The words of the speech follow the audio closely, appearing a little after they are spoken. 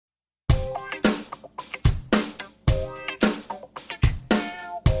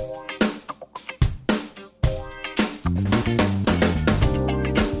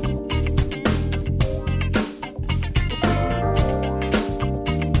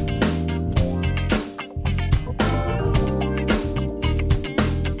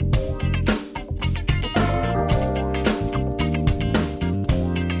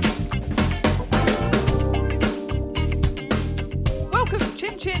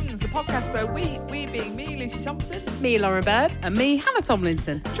Chins, the podcast where we being me, Lucy Thompson, Me, Lauren Bird. And me, Hannah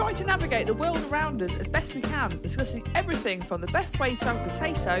Tomlinson. try to navigate the world around us as best we can, discussing everything from the best way to have a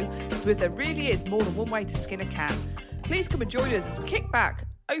potato to if there really is more than one way to skin a cat. Please come and join us as we kick back,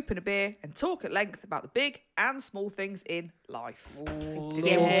 open a beer, and talk at length about the big and small things in life.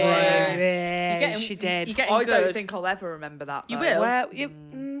 Yeah, she did. You're getting I good. don't think I'll ever remember that. You though. will? Well,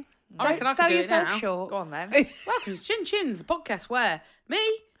 I reckon I don't sell could do it yourself now. short. Go on then. Welcome to Chin Chins, the podcast where me,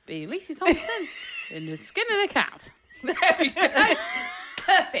 being Lucy Thompson, in the skin of a cat. There we go.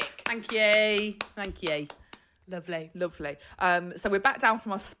 Perfect. Thank you. Thank you. Lovely. Lovely. So we're back down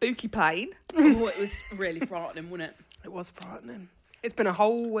from our spooky plane. Oh, it was really frightening, wasn't it? It was frightening. It's been a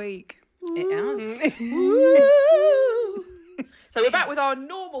whole week. It has. So we're back with our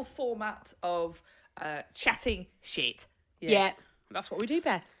normal format of chatting shit. Yeah. That's what we do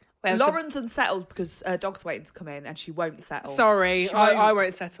best. Well, Lauren's unsettled because dog's waiting to come in and she won't settle. sorry, She won't. I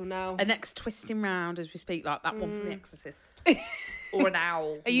won't settle now. A neck's twisting round as we speak, like that one from The Exorcist. Or an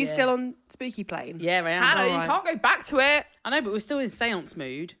owl. Are you Yeah. still on spooky plane? Yeah, I am. Hannah, you Alright. can't go back to it. I know, but we're still in seance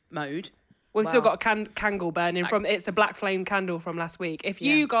mode. We've still Wow. got a candle burning from. It's the black flame candle from last week. If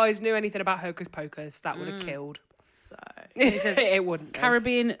you Yeah. guys knew anything about Hocus Pocus, that would have killed. So It says It wouldn't. have.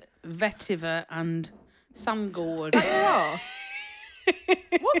 Caribbean vetiver and sandalwood.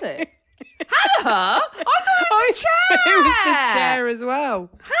 was it? Hannah? I thought it was the chair. It was the chair as well.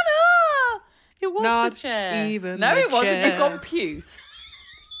 Hannah. It was Not the chair. even. No, the it wasn't. chair. You've gone puce.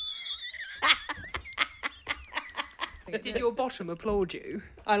 Did your bottom applaud you?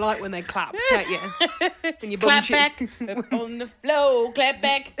 I like when they clap, don't you? When you Clap bum back up on the floor. Clap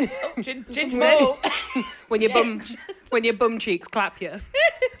back. Oh, ginger's Whoa. when your bum cheeks clap you.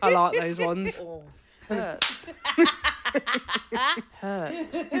 I like those ones. Oh, hurts.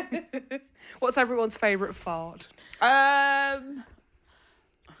 Hurts. What's everyone's favourite fart?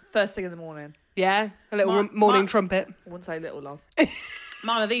 First thing in the morning. Yeah, a little My- morning my- trumpet. I wouldn't say little loz.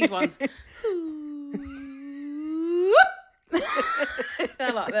 Mine are these ones.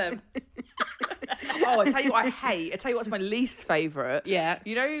 I like them. Oh, I tell you what I hate. I tell you what's my least favourite. Yeah.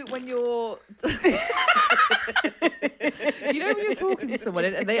 You know when you're when you're talking to someone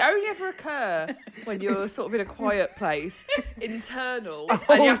and they only ever occur when you're sort of in a quiet place, internal,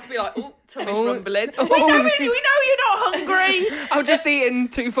 and you have to be like, oh, tummy's rumbling. We know you're not hungry. I'm just eating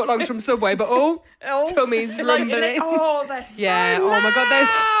 2 footlongs from Subway, but tummy's Like, rumbling. they're so Yeah, loud. oh my god, they're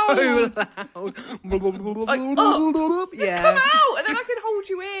so loud. Like, Yeah. Come out, and then I can hold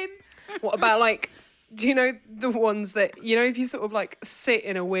you in. What about like, do you know the ones that, you know, if you sort of like sit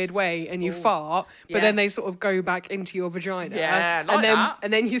in a weird way and you fart, but Yeah. then they sort of go back into your vagina. Yeah, like and then that.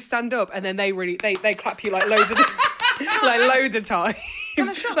 and then you stand up and then they clap you like loads of times.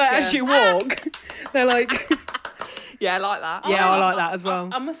 shock Like, as you walk. They're like Yeah, I like that. yeah, I like that as well.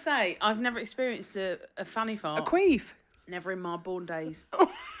 I must say, I've never experienced a fanny fart. A queef. Never in my born days.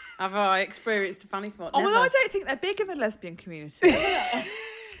 Have I experienced a fanny fart? Oh, well, Never. I don't think they're big in the lesbian community.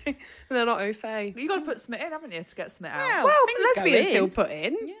 And they're not au fait. You got to put something in, haven't you, to get something out? Well, Well, things go lesbians in. still put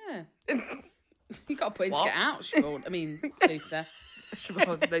in. Yeah. You got to put in to What? get out, Siobhan. I mean, Luther.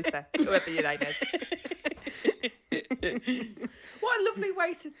 Siobhan, Luther, whoever your name is. What a lovely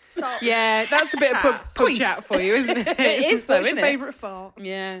way to start. Yeah, that's a bit of pub Queefs. chat for you, isn't it? It is though, What's isn't your it? favourite fart?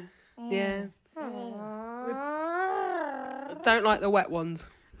 Yeah. Yeah. Don't like the wet ones.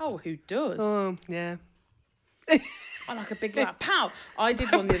 Oh, who does? Oh, yeah. I like a big loud pow. I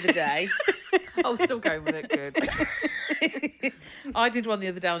did one the other day. Oh, still going with it. Good. I did one the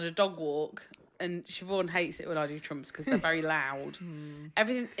other day on a dog walk, and Siobhan hates it when I do trumps because they're very loud.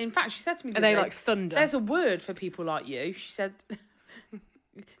 Everything. In fact, she said to me, the Are they other like day, thunder? There's a word for people like you. She said,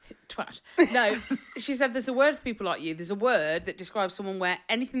 twat. No, she said there's a word for people like you. There's a word that describes someone where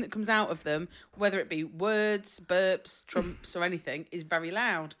anything that comes out of them, whether it be words, burps, trumps, or anything, is very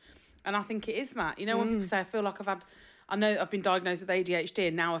loud. And I think it is that. You know, when people say, I feel like I know I've been diagnosed with ADHD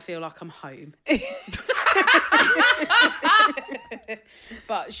and now I feel like I'm home.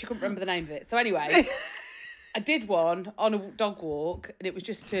 But she couldn't remember the name of it. So anyway, I did one on a dog walk and it was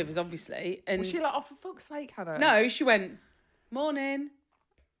just 2 of us, obviously. And Was she like, oh, for fuck's sake, Hannah? no, she went, morning.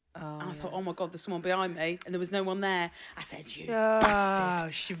 Oh, And I thought, oh my God, there's someone behind me. And there was no one there. I said, you Oh,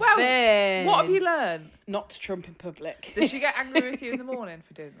 bastard. Well, Siobhan. what have you learned? Not to trump in public. Did she get angry with you in the morning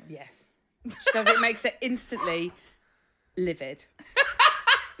for doing them? Yes. She says it makes her instantly livid.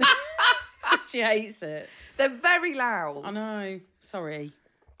 She hates it. They're very loud. I know. Sorry.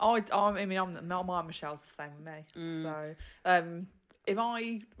 My Michelle's the same with me. So, if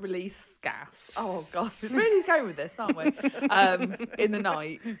I release gas, oh God, we're really going with this, aren't we? In the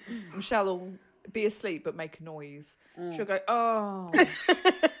night, Michelle will be asleep but make a noise. She'll go, oh.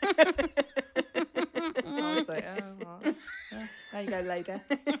 go, lady.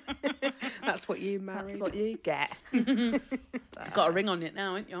 That's what you married. That's what you get. Got a ring on it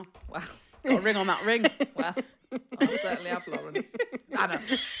now, ain't you? Wow. Got a ring on that ring. Well, I certainly have Lauren. Hannah.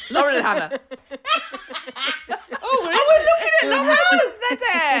 Lauren and Hannah. We're looking at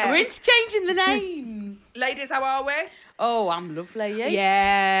Lauren. We're interchanging the name. Ladies, how are we? Oh, I'm lovely, yeah.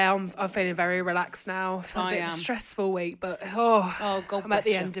 Yeah, I'm feeling very relaxed now. It's a I bit of am. a stressful week, but Oh, God I'm at the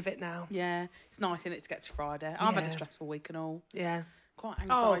bless you. end of it now. Yeah, it's nice, isn't it, to get to Friday. I've had a Yeah. stressful week and all. Yeah. Quite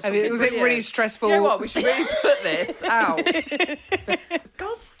Oh, anxiety. I mean, was it really brilliant. stressful? You know what? We should really put this out. For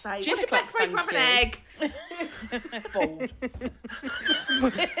God's sake. Gin What's your best way to have an thank egg? bold.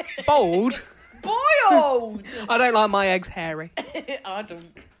 Bold? Boiled! I don't like my eggs hairy. I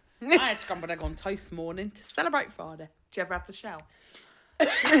don't. I had scrambled egg on toast this morning to celebrate Friday. Do you ever have the shell?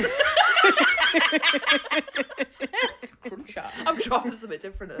 Cruncher. I'm trying something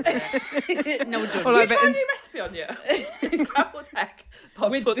different at the minute. No, don't. Well, Did I you try a bet- new recipe on you? Scrambled egg. But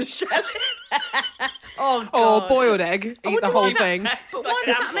With put the the shell in. Oh, Or God. boiled egg, eat the wonder whole why that- thing. But why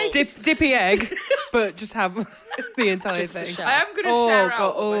does that make Dippy egg, but just have the entire Just the thing. shell? I am going to Oh, share God,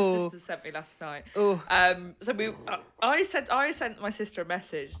 out what my oh. sister sent me last night. Oh. So I sent my sister a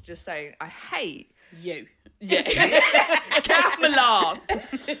message just saying I hate You. yeah get off my laugh.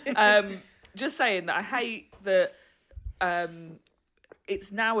 Just saying that I hate that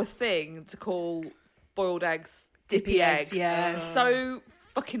it's now a thing to call boiled eggs dippy eggs. yeah. So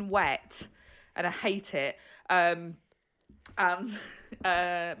fucking wet, and I hate it. And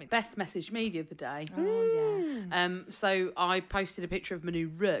Beth messaged me the other day. oh yeah. So I posted a picture of my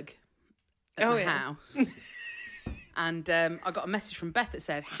new rug at Oh, my yeah. house. And I got a message from Beth that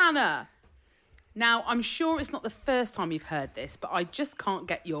said, Hannah, now I'm sure it's not the first time you've heard this, but I just can't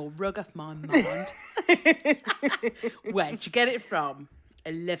get your rug off my mind. Where'd you get it from? I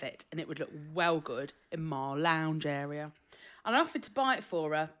love it, and it would look well good in my lounge area. And I offered to buy it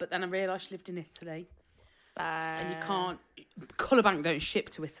for her, but then I realised she lived in Italy, and you can't. Colour Bank don't ship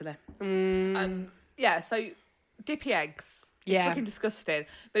to Italy. Yeah, so dippy eggs. It's Yeah. fucking disgusting.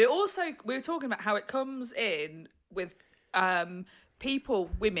 But it also, we were talking about how it comes in with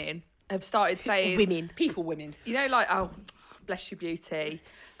women have started saying, Women. you know, like, oh, bless your beauty.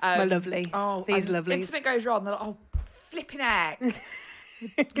 My lovely. Oh, These and lovelies. If something goes wrong, they're like, oh, flipping heck.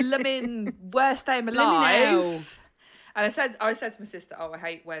 Blooming worst day of my life. And I said to my sister, oh, I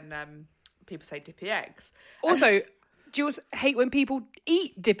hate when people say dippy eggs. Also, do you also hate when people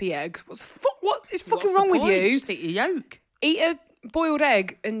eat dippy eggs? What is fucking What's wrong the with point? you? Just eat your yolk. Eat a boiled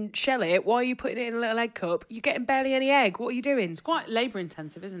egg and shell it. Why are you putting it in a little egg cup? You're getting barely any egg. What are you doing? It's quite labour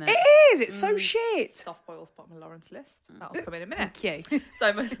intensive, isn't it? It is. It's so shit. Soft boils bottom of Lauren's list. That'll come in a minute. Thank you.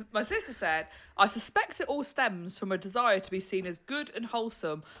 So my sister said, I suspect it all stems from a desire to be seen as good and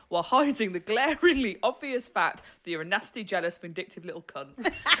wholesome while hiding the glaringly obvious fact that you're a nasty, jealous, vindictive little cunt.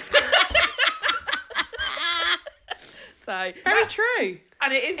 So Very true.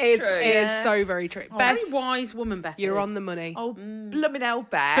 and it is It true. is so very true. Beth, Very wise woman, Beth. you're is. on the money. Oh, blooming hell,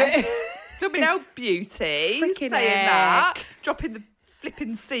 Beth. Blooming hell, beauty. Freaking saying that. heck. Dropping the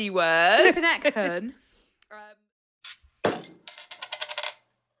flipping C word. Flippin' heck, hun.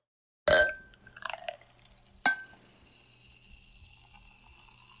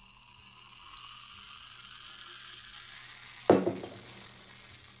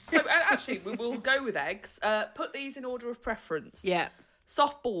 So actually, we will go with eggs. Put these in order of preference. Yeah.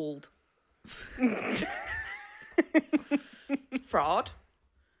 Soft-balled. Fraud.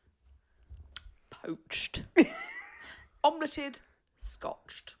 Poached. Omeleted.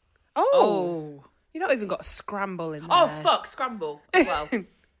 Scotched. Oh. You've not even got a scramble in there. Oh, fuck, scramble as well.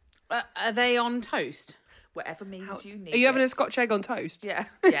 Are they on toast? Whatever means you need. Are you having it. a Scotch egg on toast? Yeah.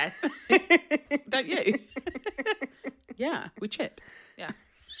 Yes. Don't you? Yeah, with chips. Yeah.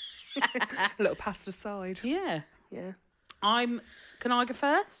 A little pasta side. Yeah. Yeah. Can I go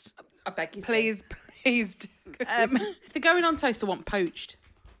first? I beg you to. Please do. If they're going on toast, I want poached.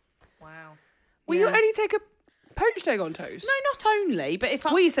 Wow. Will you only take a poached egg on toast? No, not only, but if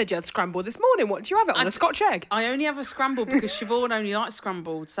I... Well, you said you had scrambled this morning. What, do you have it on a Scotch egg? I only have a scrambled because Siobhan only likes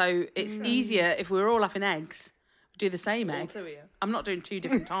scrambled, so it's easier if we're all having eggs. Do the same egg. Two of you. I'm not doing two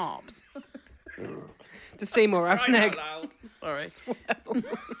different tarps. To Seymour have an egg. Sorry.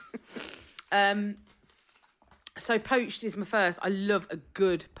 So poached is my first. I love a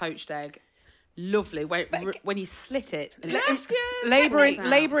good poached egg. Lovely. When you slit it. And Let's go.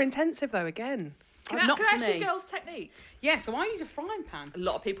 Labour intensive though. Again. not Can for I ask you me. girls' techniques? Yeah, so I use a frying pan. A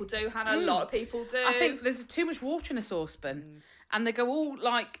lot of people do, Hannah. A lot of people do. I think there's too much water in a saucepan, and they go all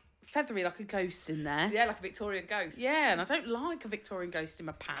like feathery, like a ghost in there. Yeah, like a Victorian ghost. Yeah, and I don't like a Victorian ghost in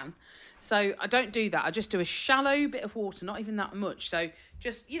my pan. So I don't do that. I just do a shallow bit of water, not even that much. So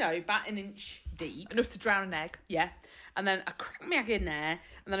just, about an inch deep. Enough to drown an egg. Yeah. And then I crack my egg in there,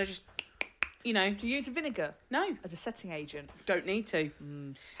 and then I just, Do you use a vinegar no, as a setting agent? don't need to.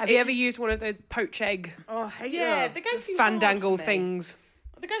 Have you ever used one of those poach egg Oh, I hate Yeah, them. they go too fandangle hard for me. things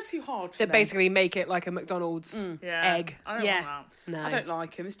They go too hard for that me. basically make it like a McDonald's egg? I don't Yeah. want No, I don't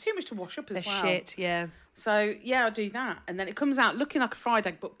like them. It's too much to wash up as they're well. shit. Yeah. So yeah, I do that, and then it comes out looking like a fried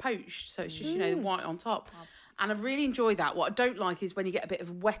egg but poached. So it's just the white on top, and I really enjoy that. What I don't like is when you get a bit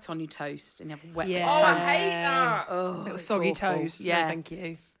of wet on your toast and you have wet. Yeah. that. Oh, toast. I hate that. Oh, Little it's soggy awful. toast. Yeah, No, thank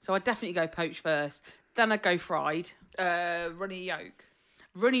you. So I definitely go poached first. Then I go fried. Runny yolk.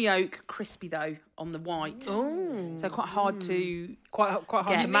 Runny yolk, crispy though on the white. Oh, So quite hard to. quite hard Yeah.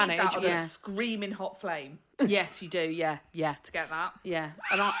 to You need manage. That on Yeah. a screaming hot flame Yes, you do. Yeah, yeah, to get that. yeah.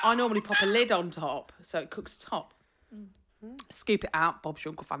 And I normally pop a lid on top so it cooks the top. Scoop it out. Bob's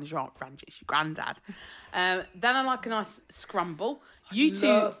your uncle Fanny's your aunt Francis, your granddad. Then I like a nice scramble. You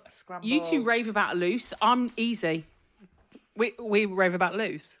Love a scramble. You two rave about a loose. I'm easy. We rave about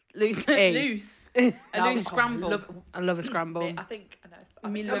loose. Loose. Hey. Loose. A loose scramble. I love a scramble. I think I know.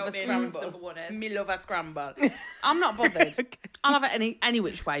 Me I love a think scramble. number one is. Me love a scramble. I'm not bothered. I'll have it any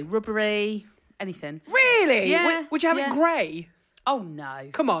which way. Rubbery, anything. Really? Yeah, Would you have yeah. it grey? Oh no.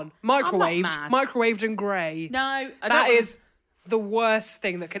 Come on, microwaved, mad. microwaved and grey. No, I That don't is the worst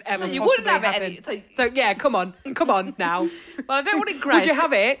thing that could ever you possibly wouldn't have happen. it any. So yeah, come on now. Well, I don't want it grey. Would you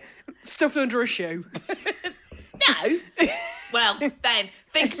have it stuffed under a shoe? No. Well, then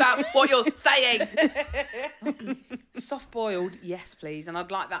think about what you're saying. Soft boiled, yes, please. And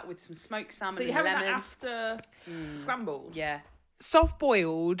I'd like that with some smoked salmon So you and have lemon. that after scrambled. Yeah. Soft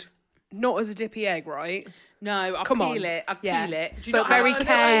boiled, not as a dippy egg, right? No, I'd Come peel on. it. I'd Yeah. peel it. Do you But not very have a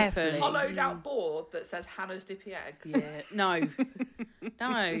carefully. hollowed out board that says Hannah's Dippy Eggs? Yeah. No.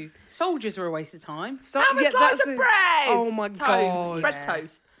 No. Soldiers are a waste of time. So, Have a slice that's of the- bread. Oh my Toast. God. Bread Yeah.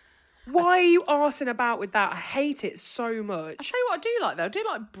 toast. Why are you arsing about with that? I hate it so much. I'll tell you what I do like though. I do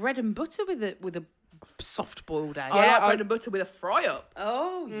like bread and butter with a soft boiled egg. I like Yeah, bread and butter with a fry up.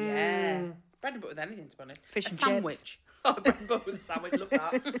 Oh yeah. Bread and butter with anything to be honest. Fish a and sandwich. chips. Oh, bread and butter with a sandwich. Love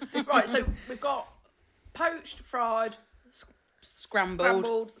that. Right, so we've got poached, fried,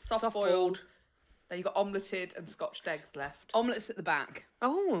 Scrambled, soft soft-boiled. boiled. Then you've got omeleted and scotched eggs left. Omelettes at the back.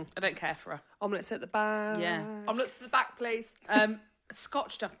 Oh, I don't care for her. omelettes at the back. Yeah. Omelettes to the back, please.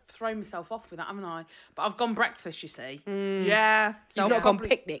 Scotched, I've thrown myself off with that, haven't I? But I've gone breakfast, you see. Yeah. You've not gone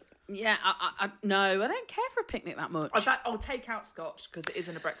picnic. Yeah, I no, I don't care for a picnic that much. I'll take out scotch because it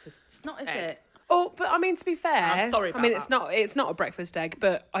isn't a breakfast. It's not, is egg. it? Oh, but I mean, to be fair, I'm sorry I mean, about it's not a breakfast egg,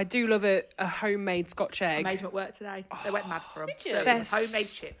 but I do love a homemade Scotch I egg. made them at work today. They went mad for them. did you? So, They're homemade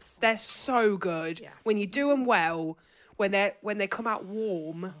chips. They're so good Yeah. when you do them well. When they come out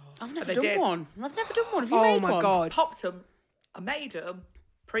warm. I've never They done did. one. I've never done one. Have you Oh made my one? God. Popped them. I made them.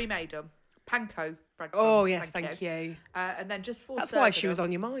 Pre-made them. Panko bread crumbs. Oh yes, thank you. And then just before That's why serving she was them-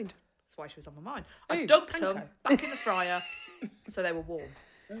 on your mind. That's why she was on my mind. I Ooh, dunked panko. them back in the fryer so they were warm.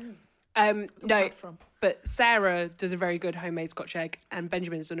 No, Mad from. but Sarah does a very good homemade Scotch egg, and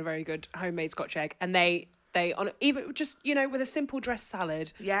Benjamin's done a very good homemade Scotch egg, and they on even just with a simple dressed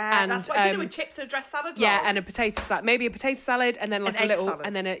salad. Yeah, and that's what I did with chips and a dressed salad. yeah, love. and a potato salad, maybe a potato salad, and then like An a egg little, salad.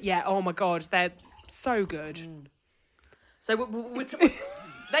 and then oh my God, they're so good. So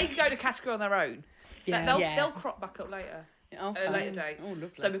they can go to category on their own. Yeah. They'll crop back up later. Oh, A later date. Oh,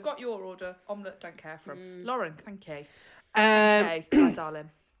 lovely. So we've got your order. Omelette, don't care for 'em. Lauren, thank you. Um, Okay, my darling.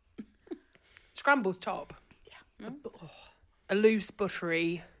 Scramble's top. Yeah. A loose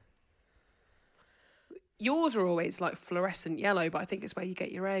buttery. Yours are always like fluorescent yellow, but I think it's where you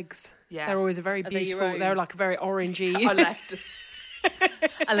get your eggs. Yeah. They're always a very Are they your beautiful. own? They're like a very orangey. I left.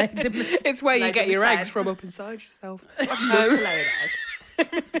 I let them It's where you Like get in your the eggs fed. from up inside yourself. I'd love to lay an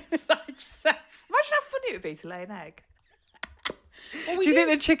egg. decide yourself. Imagine how funny it would be to lay an egg. Do you think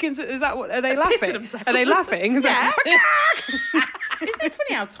the chickens? Is that what? Are they laughing? themselves. Are they laughing? Is that Isn't it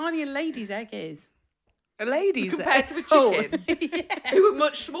funny how tiny a lady's egg is? a lady's Compared to a Oh. chicken, who are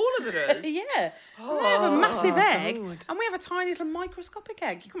much smaller than us. Yeah. We have a massive egg, God. and we have a tiny little microscopic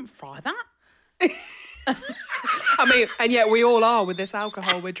egg. You couldn't fry that. I mean, and yet we all are with this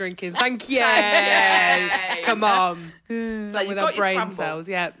alcohol we're drinking. Thank you. Yay. Come on. So you've With got our your brain scramble. cells.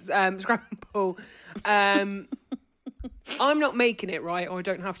 Yeah. Scramble. I'm not making it, right? Or I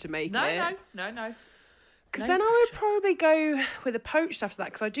don't have to make it. No. Because No then I would probably go with a poached after that,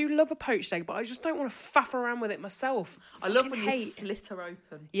 because I do love a poached egg, but I just don't want to faff around with it myself. I love when Fucking you hate. slit her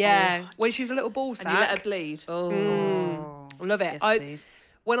open. Yeah, when she's a little ball And you let her sack. bleed. Oh. I love it. Yes, I please.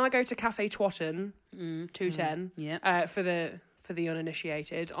 when I go to Cafe Twatton, 210, Yeah. for the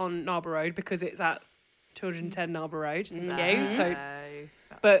uninitiated on Narber Road, because it's at 210 Narber Road. Thank you. So,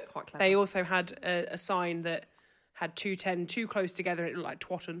 but quite clever. they also had a sign that had 210 too close together. It looked like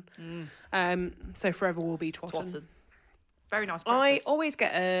Twatton. So forever will be Twatton. Twatton. Very nice I breakfast. always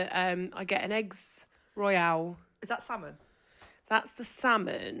get I get an eggs royale. Is that salmon? That's the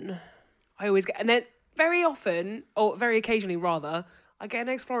salmon. I always get, and then very often, or very occasionally rather, I get an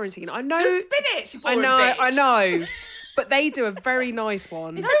eggs Florentine. I know, Just spinach, you I boring know, bitch. I know, but they do a very nice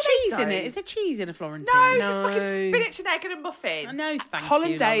one. Is No, there they cheese in don't. it? Is there cheese in a Florentine? No, it's No. just fucking spinach and egg and a muffin. No, thank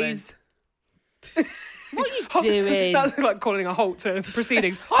Hollandaise. you, Lauren. What are you doing? That's like calling a halt to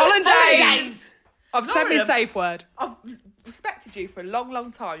proceedings. Hollandaise! Hollandaise. I've said my Lauren. safe word. I've respected you for a long,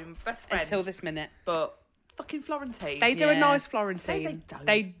 long time. You're my best friend. Until this minute. But fucking Florentine. They do a Yeah. nice No, Florentine. they don't.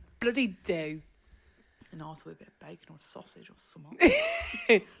 They bloody do. Nice with a bit of bacon or sausage or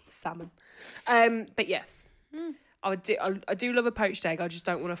something. Salmon. But yes. I do love a poached egg. I just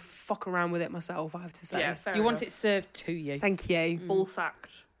don't want to fuck around with it myself, I have to say. Yeah, fair You want enough. it served to you. Thank you. Ball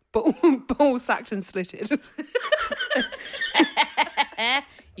sacked. Ball sacked and slitted.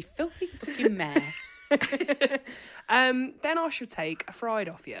 You filthy fucking mare. Then I should take a fried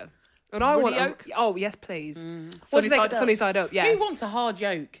off you. And I Runny want yolk? Oh, yes, please. Sunny What do you think? side up? Sunny side up, yes. Who wants a hard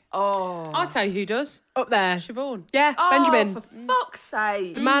yolk? Oh. I'll tell you who does. Up there. Siobhan. Yeah, Oh, Benjamin. for fuck's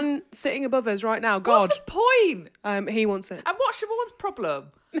sake. The man sitting above us right now. God. What's the point? He wants it. And what's Siobhan's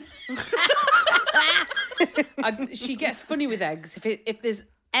problem? She gets funny with eggs. If there's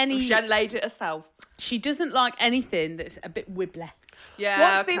any... She hadn't laid it herself. She doesn't like anything that's a bit wibbly.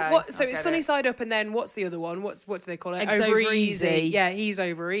 Yeah, What's okay, so I it's get sunny it. side up, and then what's the other one? What do they call it? Eggs over easy. Yeah, he's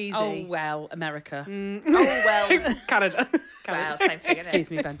over easy. Oh, well, America. Oh, well. Canada. Well, same thing, innit? Excuse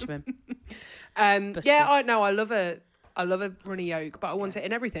me, Benjamin. Yeah, I know. I love a runny yolk, but I want it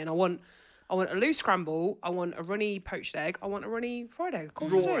in everything. I want a loose scramble. I want a runny poached egg. I want a runny fried egg. Of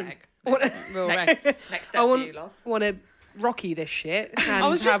course, I Raw do. egg. I want a, Real right. Next step I for you, Loz. want to rocky this shit and I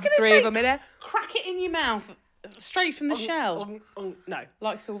was just have gonna 3 say- of them in there. Crack it in your mouth, straight from the shell, No.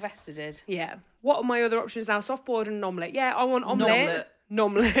 like Sylvester did. Yeah. What are my other options now? Soft boiled and an omelette. Yeah, I want omelette.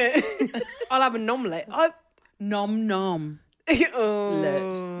 Nomlet. Nomlet. I'll have a nomlet. Nom nom.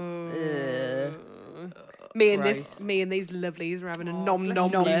 Me and Gross. me and these lovelies are having a Oh, nom bless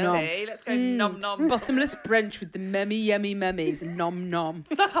nom you, nom. Lucy. Let's go nom nom. Bottomless brunch with the mummy yummy mummies. Nom nom.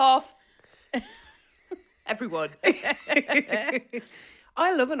 Fuck off. Everyone.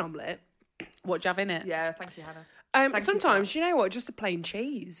 I love an omelette. What do you have in it? Yeah, thank you, Hannah. Thank you Sometimes, you know what? Just a plain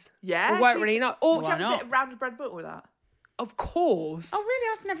cheese. Yeah. Or won't really not. Or Do you have Why a not? bit of rounded bread butter with that? of course. Oh,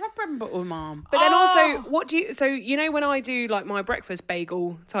 really? I've never had bread and butter with mum. But then Oh. also, what do you? So you know when I do like my breakfast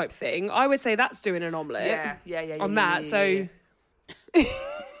bagel type thing, I would say that's doing an omelette. Yeah. On yeah, that, yeah, so yeah.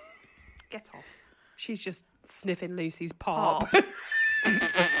 Get off. she's just sniffing Lucy's pop. Pop.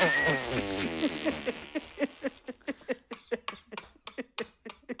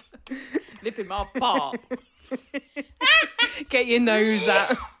 Nipping my pop. Get your nose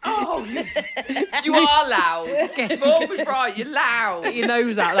out. Oh, you are loud. Mum was right. You're loud. Get your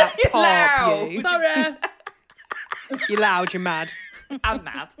nose out that You're pop. loud. You. Sorry. You're loud. You're mad. I'm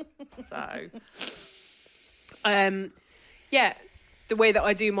mad. So Yeah, the way that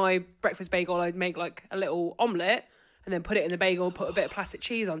I do my breakfast bagel, I'd make like a little omelette and then put it in the bagel, put a bit of plastic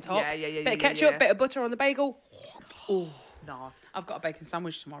cheese on top. Yeah, Bit yeah, of ketchup, yeah. bit of butter on the bagel. nice. I've got a bacon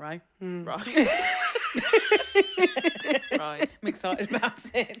sandwich tomorrow. Right. Right. I'm excited about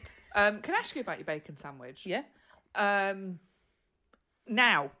it. Can I ask you about your bacon sandwich? Yeah.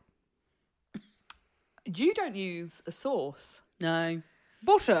 Now, you don't use a sauce. No.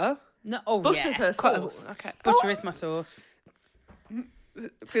 Butter? No. Oh, Butter's yeah. her sauce. Okay. Butter is my sauce.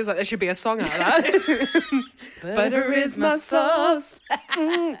 Feels like there should be a song out of that. Butter is my sauce.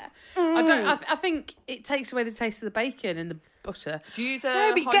 I don't. I think it takes away the taste of the bacon and the butter. Do you use a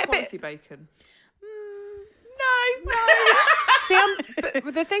No, but high get a bit- quality bacon? No. See,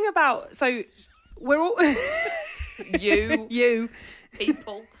 but the thing about so we're all You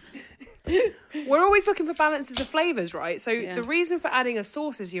people. we're always looking for balances of flavors, right? So Yeah. the reason for adding a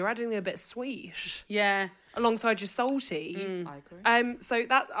sauce is you're adding a bit sweet Yeah. alongside your salty. I agree. So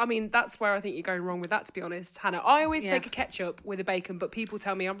that's where I think you're going wrong with that, to be honest, Hannah. I always Yeah. take a ketchup with a bacon, but people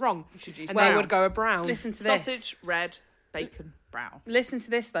tell me I'm wrong. You should use And brown. they would go a brown. Listen to this. Sausage, red, bacon, brown. Listen to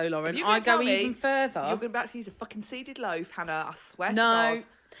this though, Lauren. You're I gonna go tell me even further. You're going to use a fucking seeded loaf, Hannah. I swear to No. God.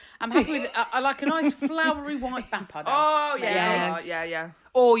 I'm happy with. I like a nice floury white batter. Oh, Yeah. yeah.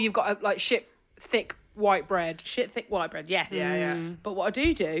 Or you've got a, like shit thick white bread. Shit thick white bread. Yes. Yeah. But what I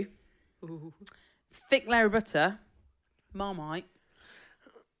do, thick layer of butter, Marmite,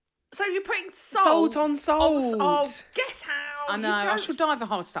 So you're putting salt on salt. Oh, get out! I know. I should die of a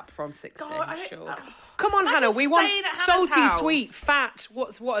heart attack before I'm 60. God, I'm sure. Come on, Imagine Hannah. We want staying at Hannah's salty, house. sweet, fat.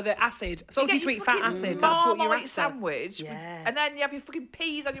 What are the acid? Salty, sweet, fat acid. That's what you're Marmite after. sandwich. Yeah. And then you have your fucking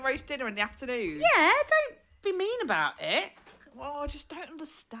peas on your roast dinner in the afternoon. Yeah, don't be mean about it. Well, I just don't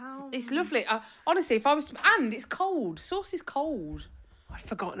understand. It's lovely. Honestly, if I was... And it's cold. Sauce is cold. I'd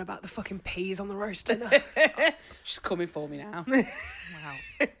forgotten about the fucking peas on the roast dinner. She's coming for me now. Wow.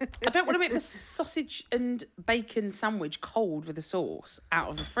 I don't want to make my sausage and bacon sandwich cold with the sauce out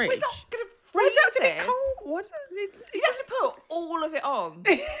of the fridge. Well, it's not going to Why freeze does it have to it. be cold? What? You have to put all of it on.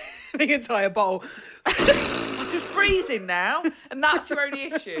 The entire bowl. It's freezing now, and that's your only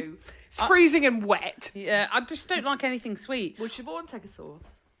issue. It's freezing and wet. Yeah, I just don't like anything sweet. Would Siobhan take a sauce?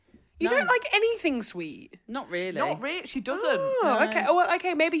 You No. don't like anything sweet. Not really. Not really. She doesn't. Oh, okay. Oh, well,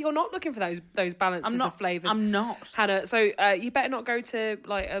 okay. Maybe you're not looking for those balances of flavours. I'm not. Hannah, so you better not go to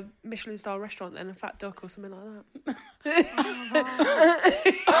like a Michelin star restaurant then, a Fat Duck or something like that.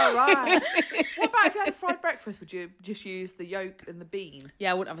 All right. What about if you had a fried breakfast? Would you just use the yolk and the bean?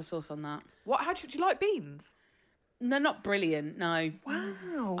 Yeah, I wouldn't have a sauce on that. What? How do you like beans? No, not brilliant. No.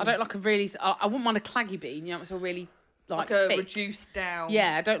 Wow. I don't like a really... I wouldn't mind a claggy bean. You know, it's all really Like a thick. reduced down.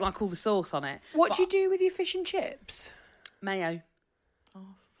 Yeah, I don't like all the sauce on it. What do you do with your fish and chips? Mayo.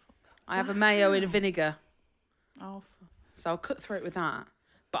 I have a mayo in a vinegar. Oh, So I'll cut through it with that.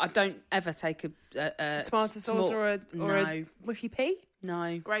 But I don't ever take a Tomato sauce or a No. mushy pea?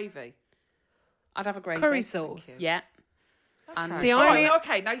 No. gravy. I'd have a gravy. Curry sauce. Yeah. And See, All I right, only-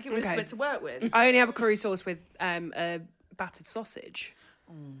 okay, now you give us Okay. something to work with. I only have a curry sauce with a battered sausage.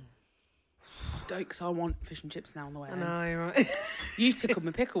 don't, because I want fish and chips now on the way I home. know, right? You took up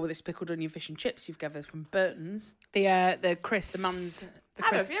my pickle with this pickled onion fish and chips you've given us from Burton's. The crisps. The mum's... The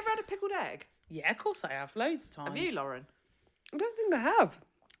Hannah, crisps. have you ever had a pickled egg? Yeah, of course I have. Loads of times. Have you, Lauren? I don't think I have.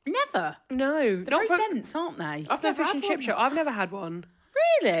 Never. No, They're not very for dense, aren't they? I've never never fish and had chip one. shop. I've never had one.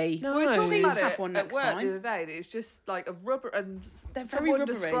 Really? No. We were talking Please about have it one at next work time. the other day. It was just like a rubber, and They're very someone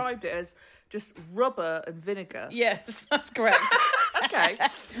rubbery. described it as just rubber and vinegar. Yes, that's correct. Okay.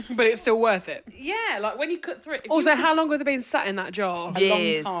 But it's still worth it. Yeah, like when you cut through it. if Also, you were how long have they been sat in that jar? to- a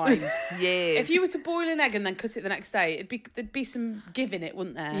Years. long time. Years. If you were to boil an egg and then cut it the next day, there'd be some give in it,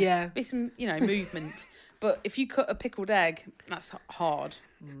 wouldn't there? Yeah. Be some, movement. But if you cut a pickled egg, that's hard.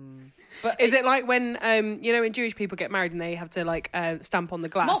 But Is it like when when Jewish people get married and they have to like stamp on the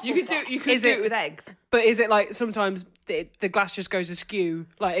glass? Not- you could Is do it- it with eggs. But is it like sometimes the glass just goes askew,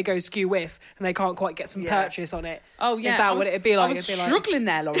 like it goes skew with, and they can't quite get some Yeah. purchase on it? Oh yeah, Is that what it'd be like? I was It'd be like struggling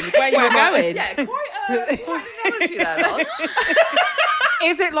there, Lauren, with where you were going. Yeah, quite an analogy there, Loz.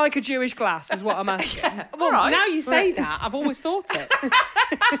 is it like a Jewish glass? Is what I'm asking. Well, All right. now you say that, I've always thought it.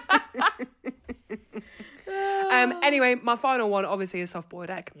 Anyway, my final one obviously is soft boiled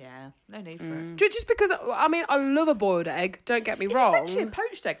egg. Yeah, no need for it. Just because I love a boiled egg. Don't get me It's wrong. essentially a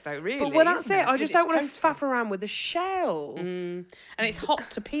poached egg, though, really. But well, that's isn't it. I Because just it's don't want to toasted. faff around with the shell. And it's hot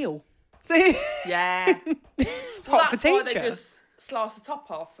to peel. Yeah. It's Well, hot for that's why teacher. they just slice the top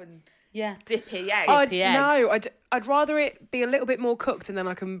off and Yeah. dippy egg. Dippy eggs. No, I'd rather it be a little bit more cooked and then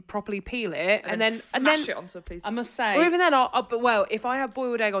I can properly peel it and then smash it onto a piece. I must say, or even then, but if I have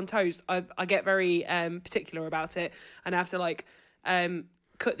boiled egg on toast, I get very particular about it, and I have to like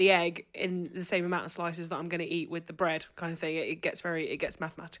cut the egg in the same amount of slices that I'm going to eat with the bread, kind of thing. It gets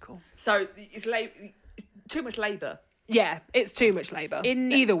mathematical. So it's too much labour. Yeah, it's too much labour.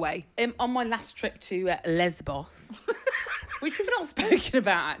 Either way, on my last trip to Lesbos, which we've not spoken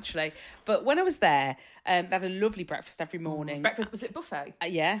about actually, but when I was there, they had a lovely breakfast every morning. Breakfast, was it buffet?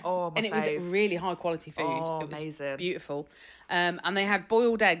 Yeah. Oh, my and it was fave. really high quality food. Oh, it was amazing. beautiful. And they had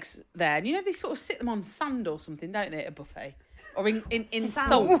boiled eggs there. And they sort of sit them on sand or something, don't they, at a buffet? Or in Sand.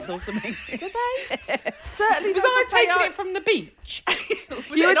 salt or something. Did they? Certainly. Was I taking it from the beach?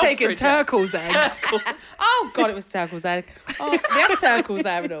 you were taking turtles eggs. Oh, God, it was turtle's egg. Oh, they had turtles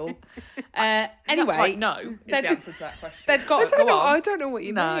there and all. Anyway. Quite no is the they'd- answer to that question. They'd got... I don't know what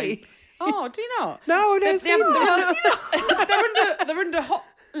you No. mean. Oh, do you not? No, no, They're under hot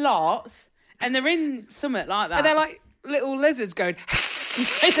larts and they're in summit like that. And they're like little lizards going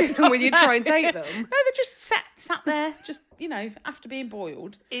when you try and take them. No, they're just sat there, just, after being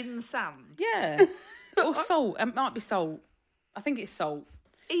boiled. In sand. Yeah. Or salt. It might be salt. I think it's salt.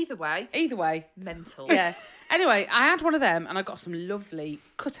 Either way, Either way. mental. Yeah. Anyway, I had one of them and I got some lovely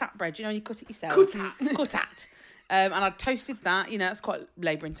cut-at bread. You cut it yourself. Cut-at. Cut-at. And I toasted that. That's quite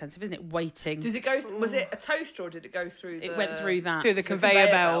labour intensive, isn't it? Waiting. Did it go? Was it a toaster or did it go through? It went through that. Through the conveyor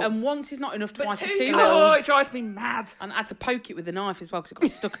belt. And once is not enough, But twice is two too times- long. it drives me mad. And I had to poke it with a knife as well because it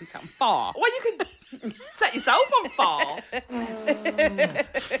got stuck and set on fire. Well, you can Set yourself on fire.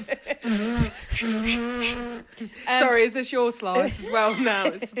 Sorry, is this your slice as well now?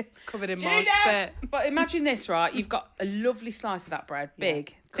 It's covered in my spit. But imagine this, right? You've got a lovely slice of that bread,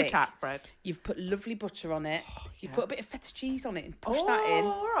 big, thick. Cut bread. You've put lovely butter on it. You've put a bit of feta cheese on it and pushed that in.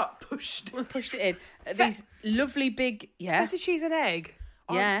 All right, pushed. Pushed it in. These lovely big, Feta cheese and egg.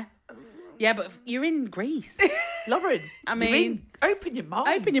 yeah. Yeah, but you're in Greece. Lauren, I mean, open your mind.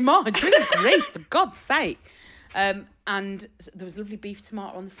 open your mind. You're in Greece, for God's sake. And there was lovely beef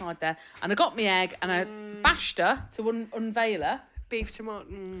tomato on the side there. And I got my egg and I bashed her to unveil her. Beef tomato.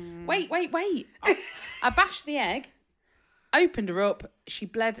 Wait. I bashed the egg, opened her up. She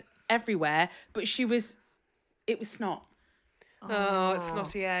bled everywhere, but it was snot. Oh, it's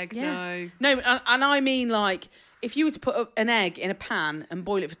snotty egg. Yeah. No. No, and I mean, like, if you were to put an egg in a pan and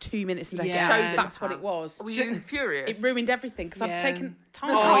boil it for 2 minutes and take it Yeah. out, that's what it was. Were you furious? It ruined everything because Yeah. I'd taken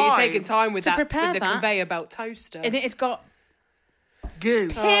time. Oh, you're taking time with To that prepare with the that. conveyor belt toaster. And it had got goo.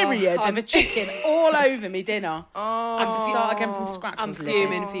 period of a chicken all over me dinner. Oh, And to start again from scratch I'm was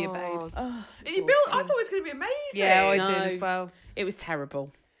fuming livid. for you, babes. You built. I thought it was going to be amazing. Yeah, I No. did as well. It was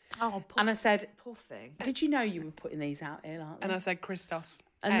terrible. Oh, poor, And I said, poor thing. did you know you were putting these out here? Like And I said Christos.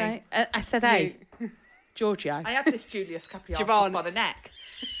 and Hey. I said, hey, Giorgio. I had this Julius Capriatus Javon. by the neck.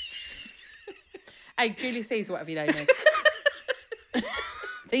 Hey, Julius Caesar, whatever you know me.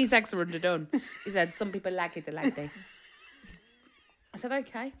 These eggs are underdone. He said, some people like it, they like it. I said,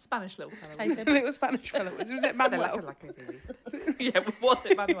 okay. Spanish little fellow. Take them. Little Spanish fellow. Was it They Manuel? like it. Yeah, was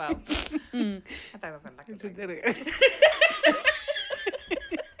it Manuel? I don't know.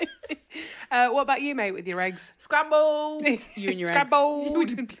 What about you, mate, with your eggs? Scrambled. You and your Scrambled.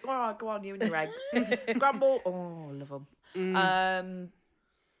 All right, go on, you and your eggs. Scrambled. Oh, love them.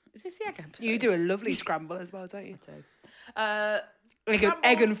 Is this the egg episode? You do a lovely scramble as well, don't you? Scrambled.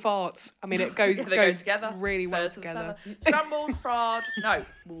 Egg and farts. I mean, it goes, Yeah, they go goes together. really well Birds of a together. feather. Scrambled, fried. No.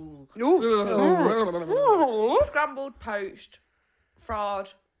 Scrambled, poached, fried,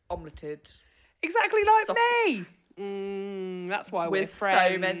 omeletted. Exactly like Soft- me. That's why we're With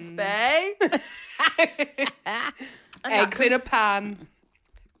friends. foment bay. Eggs in a pan.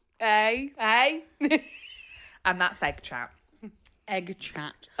 Hey. Hey. And that's egg chat. Egg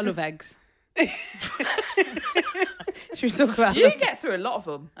chat. I love eggs. Should we talk about You them? get through a lot of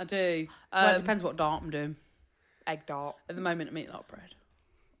them. I do. Well, it depends what dart I'm doing. Egg dart, At the moment, I'm eating a lot of bread.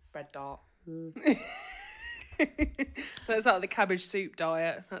 bread dart. That's like the cabbage soup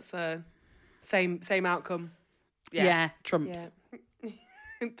diet. That's a same outcome. Yeah, trumps. Yeah.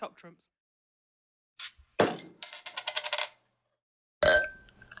 Top trumps.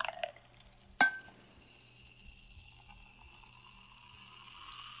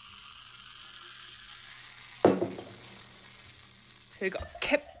 We got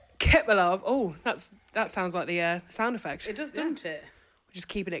Kepmalov. Oh, that sounds like the sound effect. It does, doesn't it? We're just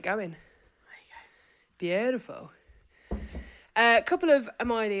keeping it going. There you go. Beautiful. A couple of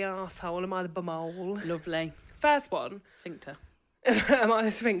am I the arsehole, am I the bumhole? Lovely. First one, Sphincter. am I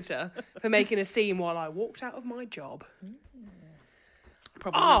the sphincter for making a scene while I walked out of my job?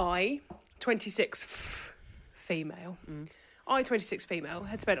 Probably not. I, 26 female, I, 26 female,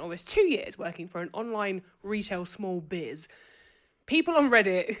 had spent almost 2 years working for an online retail small biz. People on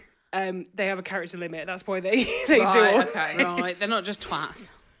Reddit, they have a character limit. That's why they do all. Okay. Right, they're not just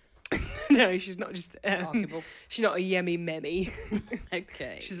twats. No, she's not just. Arguable. She's not a yummy memmy.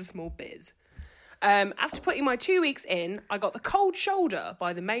 Okay. She's a small biz. After putting my 2 weeks in, I got the cold shoulder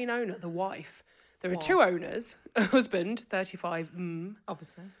by the main owner, the wife. There are two owners: a husband, 35,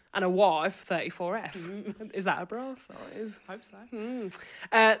 Obviously. and a wife, 34F. Is that a bra size? Hope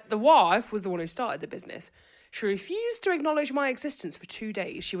so. The wife was the one who started the business. She refused to acknowledge my existence for 2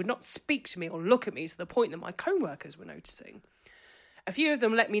 days. She would not speak to me or look at me to the point that my co-workers were noticing. A few of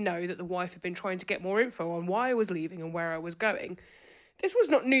them let me know that the wife had been trying to get more info on why I was leaving and where I was going. This was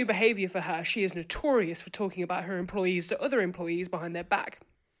not new behaviour for her. She is notorious for talking about her employees to other employees behind their back,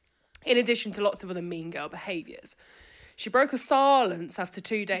 in addition to lots of other mean girl behaviours. She broke a silence after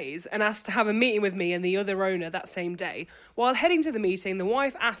 2 days and asked to have a meeting with me and the other owner that same day. While heading to the meeting, the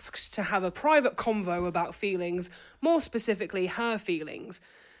wife asked to have a private convo about feelings, more specifically her feelings.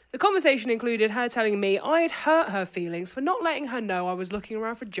 The conversation included her telling me I had hurt her feelings for not letting her know I was looking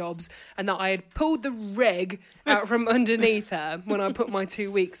around for jobs and that I had pulled the reg out from underneath her when I put my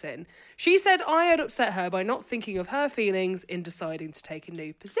 2 weeks in. She said I had upset her by not thinking of her feelings in deciding to take a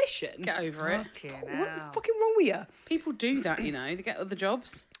new position. Get over it. What the fucking wrong with you? People do that, you know. They get other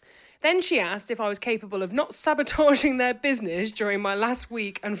jobs. Then she asked if I was capable of not sabotaging their business during my last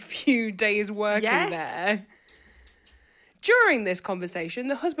week and few days working Yes. there. During this conversation,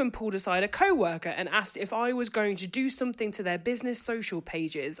 the husband pulled aside a co-worker and asked if I was going to do something to their business social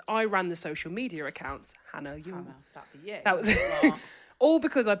pages. I ran the social media accounts. Hannah, that was all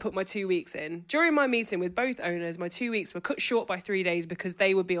because I put my 2 weeks in. During my meeting with both owners, my 2 weeks were cut short by 3 days because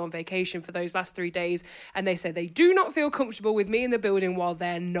they would be on vacation for those last 3 days, and they said they do not feel comfortable with me in the building while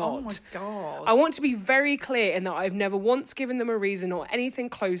they're not. Oh my God. I want to be very clear in that I've never once given them a reason or anything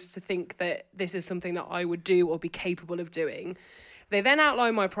close to think that this is something that I would do or be capable of doing. They then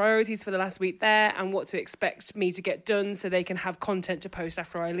outline my priorities for the last week there and what to expect me to get done so they can have content to post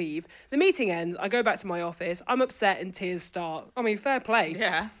after I leave. The meeting ends, I go back to my office, I'm upset and tears start. I mean, fair play.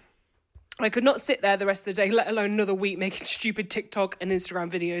 Yeah. I could not sit there the rest of the day, let alone another week making stupid TikTok and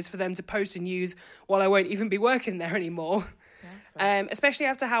Instagram videos for them to post and use while I won't even be working there anymore. Especially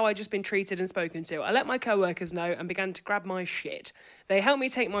after how I'd just been treated and spoken to. I let my co-workers know and began to grab my shit. They helped me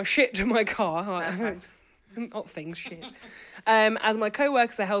take my shit to my car. Not things, shit. As my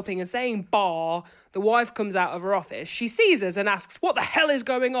co-workers are helping and saying bar, the wife comes out of her office. She sees us and asks, what the hell is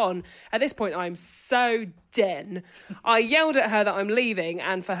going on? At this point, I'm so done. I yelled at her that I'm leaving,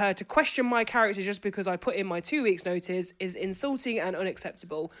 and for her to question my character just because I put in my 2 weeks notice is insulting and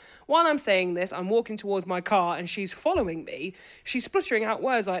unacceptable. While I'm saying this, I'm walking towards my car and she's following me. She's spluttering out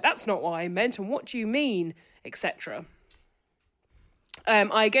words like, that's not what I meant, and what do you mean, etc.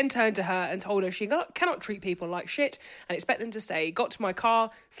 I again turned to her and told her she cannot treat people like shit and expect them to stay. Got to my car,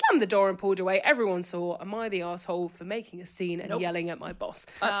 slammed the door and pulled away. Everyone saw, am I the arsehole for making a scene and yelling at my boss?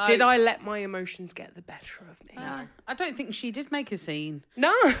 Did I let my emotions get the better of me? No. I don't think she did make a scene.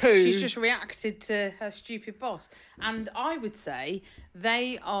 No. She's just reacted to her stupid boss. And I would say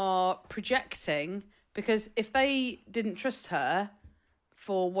they are projecting, because if they didn't trust her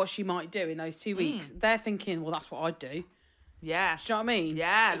for what she might do in those 2 weeks, they're thinking, well, that's what I'd do. Yeah. Do you know what I mean?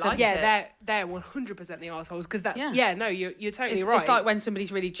 Yeah, So, like Yeah, it. they're 100% the arseholes because that's Yeah. no, you're totally It's, right. it's like when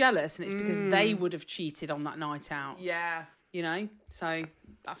somebody's really jealous and it's because they would have cheated on that night out. Yeah. You know? So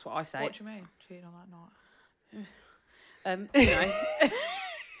that's what I say. What do you mean? Cheating on that night?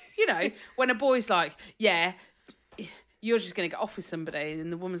 You know, when a boy's like, yeah, you're just going to get off with somebody,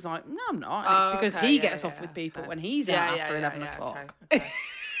 and the woman's like, no, I'm not. And it's because he gets off with people when he's out after 11 o'clock. Okay.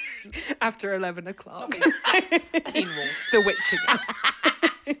 after 11 o'clock. Teen Wolf. The witching.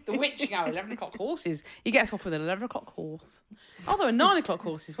 The witching hour, 11 o'clock horses. He gets off with an 11 o'clock horse. Oh, there were 9 o'clock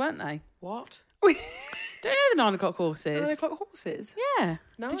horses, weren't they? What? Don't you know the 9 o'clock horses? 9 o'clock horses? Yeah.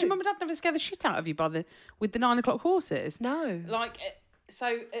 No. Did your mum and dad never scare the shit out of you with the 9 o'clock horses? No. Like,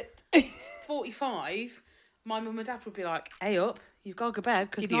 so at 8:45, my mum and dad would be like, hey up, you've got to go to bed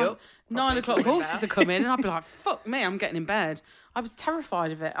because Giddy up. 9 o'clock horses are coming. And I'd be like, fuck me, I'm getting in bed. I was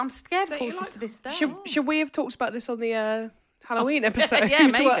terrified of it. I'm scared of Don't you horses like- to this day. Should we have talked about this on the Halloween episode? Yeah,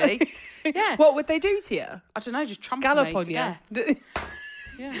 maybe. Yeah. What would they do to you? I don't know, just trample Gallop me on to you? death.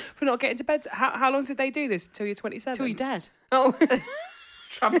 Yeah. For not getting to bed? How long did they do this? Till you're 27? Till you're dead. Oh.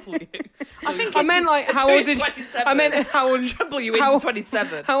 Trample you. I think I meant like how old did 27. I meant how old Trample you into how-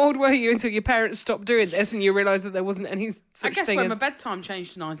 27. How old were you until your parents stopped doing this and you realised that there wasn't any I such guess thing when as... my bedtime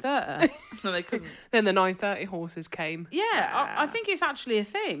changed to 9:30. No, they couldn't. Then the 9:30 horses came. Yeah, I think it's actually a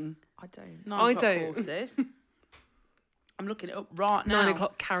thing. I don't. 9 I o'clock don't. horses. I'm looking it up right now. 9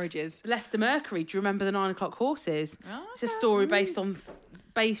 o'clock carriages. Leicester Mercury. Do you remember the 9 o'clock horses? Oh, It's a story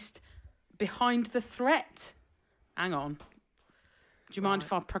based behind the threat. Hang on. Do you mind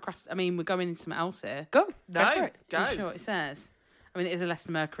if I procrastinate? I mean, we're going into something else here. Go. No, for it. go. Are you sure what it says? I mean, it is a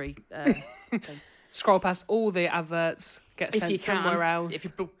Leicester Mercury. Scroll past all the adverts. Get If sent you can. somewhere else. If you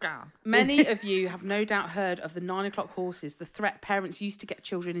book down. Many of you have no doubt heard of the 9 o'clock horses, the threat parents used to get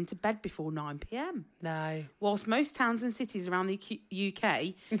children into bed before 9 p.m. No. Whilst most towns and cities around the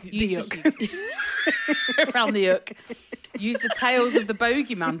UK yuck. around the Yuck use the tales of the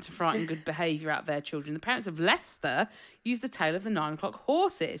bogeyman to frighten good behaviour out of their children, the parents of Leicester use the tale of the 9 o'clock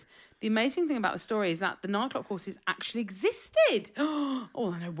horses. The amazing thing about the story is that the 9 o'clock horses actually existed. Oh,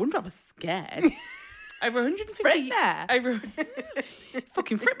 no wonder I was scared. Over 150 Frick there. over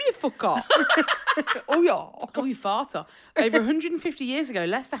fucking frick me, you fuck off. Oh, yeah. Oh, you farter. Over 150 years ago,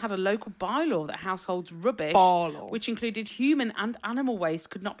 Leicester had a local bylaw that households' rubbish, Bylaw. which included human and animal waste,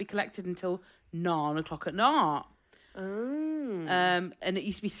 could not be collected until 9 o'clock at night. And it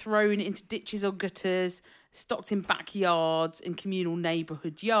used to be thrown into ditches or gutters, stocked in backyards and communal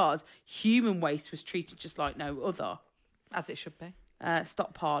neighbourhood yards. Human waste was treated just like no other. As it should be.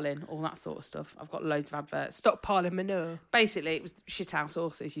 Stockpiling, all that sort of stuff. I've got loads of adverts. Stockpiling manure. Basically, it was shithouse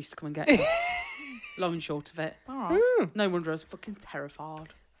horses used to come and get you. Long and short of it. All right. No wonder I was fucking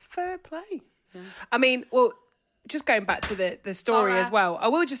terrified. Fair play. I mean, well, just going back to the story as well. I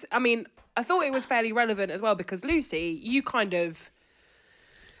will just, I mean, I thought it was fairly relevant as well because Lucy, you kind of,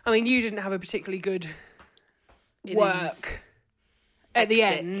 I mean, you didn't have a particularly good work at the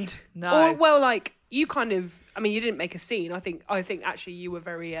end. No. Or, well, like, you kind of, I mean, you didn't make a scene. I think actually you were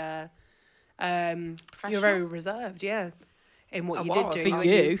very, you were very reserved, in what you did was. do. For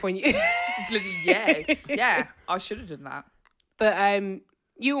you. When you yeah, I should have done that. But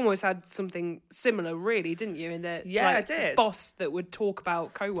you almost had something similar, really, didn't you? In the Yeah, I did. boss that would talk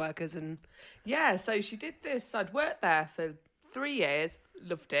about co-workers and Yeah, so she did this. I'd worked there for 3 years,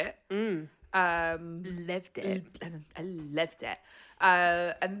 loved it. loved it. I loved it.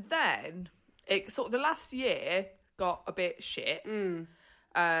 And then it sort of the last year got a bit shit.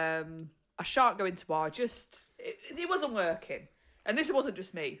 I shan't go into why. It wasn't working, and this wasn't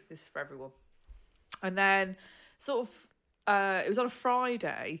just me. This is for everyone. And then sort of it was on a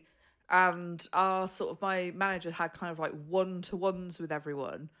Friday, and my manager had kind of like 1-to-ones with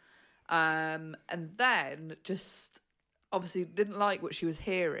everyone, and then just obviously didn't like what she was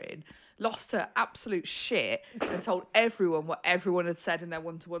hearing, lost her absolute shit, and told everyone what everyone had said in their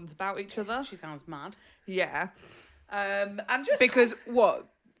 1-to-ones about each other. She sounds mad. Yeah. And just Because what?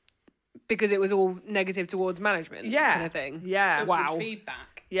 Because it was all negative towards management, kind of thing. Yeah. Wow. Good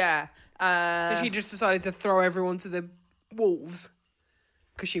feedback. Yeah. So she just decided to throw everyone to the wolves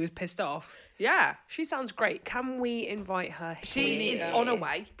because she was pissed off. Yeah. She sounds great. Can we invite her? She here? is on her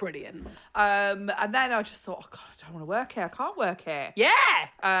way. Brilliant. And then I just thought, oh God, I don't want to work here. I can't work here. Yeah.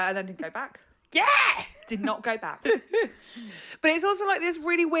 And then didn't go back. Yeah. Did not go back. But it's also like this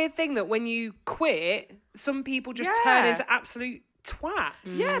really weird thing that when you quit, some people just Yeah. turn into absolute twats.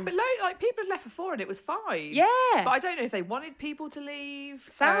 Yeah, but like people had left before and it was fine. Yeah. But I don't know if they wanted people to leave.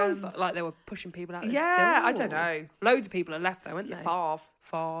 Sounds and- like they were pushing people out. Yeah, I the don't door. know. Loads of people are left though, weren't they? Five.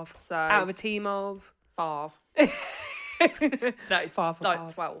 So Out of a team of five. No, Five.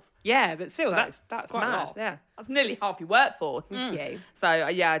 12. Yeah, but still, So, that's it's quite a mad. lot. Yeah. That's nearly half your workforce. Thank you. So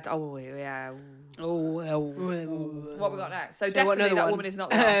yeah. Oh yeah. What we got next? So what, definitely another that one? woman is not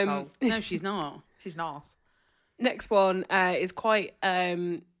the arsehole. No, she's not. She's not. Next one is quite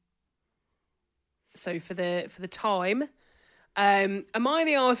so for the time. Am I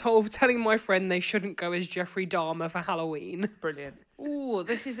the arsehole for telling my friend they shouldn't go as Jeffrey Dahmer for Halloween? Brilliant. Oh,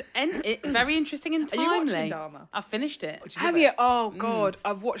 this is very interesting and Are you timely. watching Dharma? I finished it. Have you? Oh God,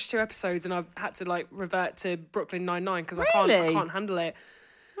 I've watched 2 episodes and I've had to like revert to Brooklyn Nine-Nine because I Really? can't handle it.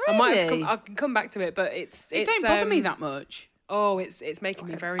 Really? I might have to come, I can come back to it, but it don't bother me that much. Oh, it's making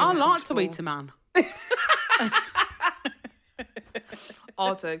me very. I like to uncomfortable. eat a man.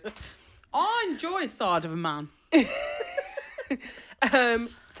 I do. I enjoy a side of a man.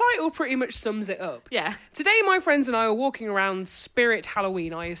 Title pretty much sums it up. Yeah. Today, my friends and I were walking around Spirit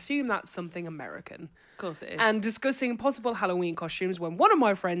Halloween. I assume that's something American. Of course it is. And discussing possible Halloween costumes when one of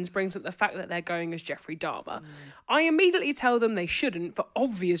my friends brings up the fact that they're going as Jeffrey Dahmer. I immediately tell them they shouldn't for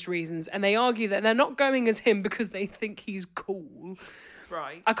obvious reasons, and they argue that they're not going as him because they think he's cool.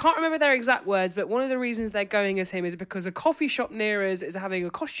 Right. I can't remember their exact words, but one of the reasons they're going as him is because a coffee shop near us is having a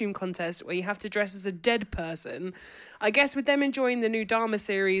costume contest where you have to dress as a dead person. I guess with them enjoying the new Dahmer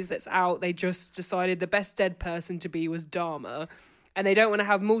series that's out, they just decided the best dead person to be was Dahmer. And they don't want to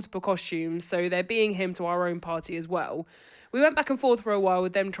have multiple costumes, so they're being him to our own party as well. We went back and forth for a while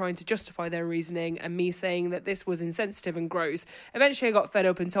with them trying to justify their reasoning and me saying that this was insensitive and gross. Eventually I got fed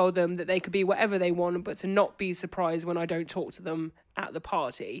up and told them that they could be whatever they want, but to not be surprised when I don't talk to them at the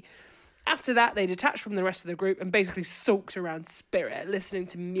party. After that, they detached from the rest of the group and basically sulked around Spirit, listening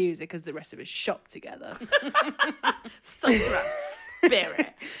to music as the rest of us shopped together. Spirit.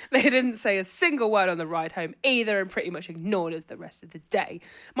 They didn't say a single word on the ride home either and pretty much ignored us the rest of the day.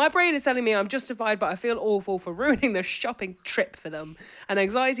 My brain is telling me I'm justified, but I feel awful for ruining the shopping trip for them. And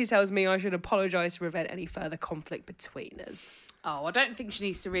anxiety tells me I should apologise to prevent any further conflict between us. Oh, I don't think she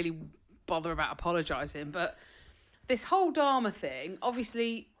needs to really bother about apologising, but this whole Dharma thing,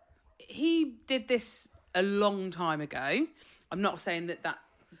 obviously, he did this a long time ago. I'm not saying that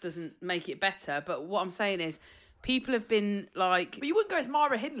doesn't make it better, but what I'm saying is people have been like... But you wouldn't go as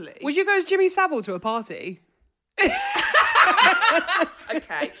Mara Hindley. Would you go as Jimmy Savile to a party?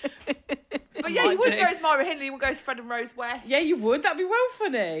 Okay. But yeah, you wouldn't go as Mara Hindley. You would go as Fred and Rose West. Yeah, you would. That'd be well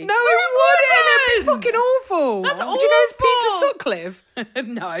funny. No, we wouldn't. It'd be fucking awful. That's Would you go as awful. Peter Sutcliffe?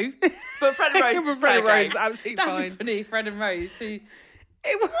 No. But Fred and Rose. But Fred and okay. Rose is absolutely That'd be fine. funny, Fred and Rose, too.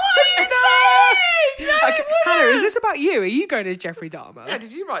 It would. No, Okay, it Hannah, wouldn't. is this about you? Are you going as Jeffrey Dahmer? Yeah,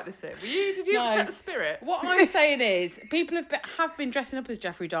 did you write this in? Did you No. upset the spirit? What I'm saying is, people have been dressing up as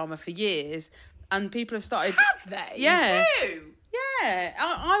Jeffrey Dahmer for years, and people have started... Have they? Yeah. You? Yeah.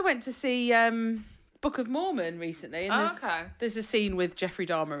 I went to see Book of Mormon recently, and Okay. there's a scene with Jeffrey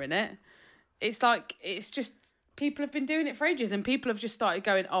Dahmer in it. it's like, it's just, people have been doing it for ages and people have just started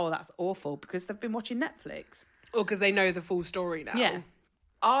going, oh, that's awful, because they've been watching Netflix. Or because they know the full story now. Yeah.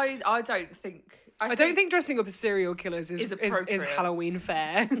 I don't think. I don't think dressing up as serial killers is appropriate. Halloween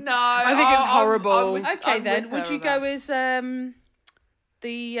fair. No, I think it's horrible. Okay, I'm then, with would her you on go that. as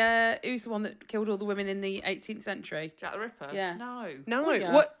who's the one that killed all the women in the 18th century? Jack the Ripper? Yeah. No. No.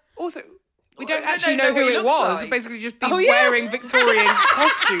 yeah. What? Also, we don't Well, I actually don't know know what who he it looks was. like. Basically, just be Oh, yeah. wearing Victorian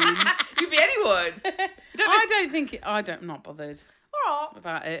costumes. You'd be anyone. I don't think it. I'm not bothered Alright.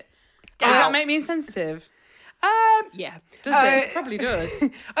 about it. Get Does out. that make me insensitive? Yeah. Does it? Probably does.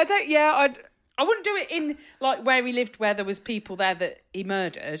 I don't. Yeah. I wouldn't do it in like where he lived, where there was people there that he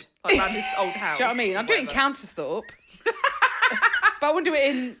murdered. Like around his old house. Do you know what I mean? I'd do it in Whatever. Countersthorpe, but I wouldn't do it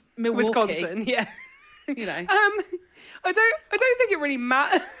in Milwaukee. Wisconsin. Yeah. You know. I don't think it really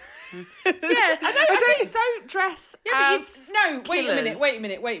matters. Yeah, I don't dress Yeah, but as no, wait a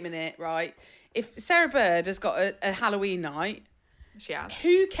killers. minute, right? If Sarah Bird has got a Halloween night, She has.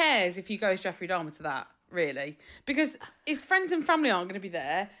 who cares if you go as Jeffrey Dahmer to that, really? Because his friends and family aren't going to be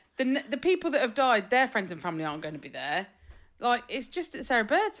there. The people that have died, their friends and family aren't going to be there. Like, it's just at Sarah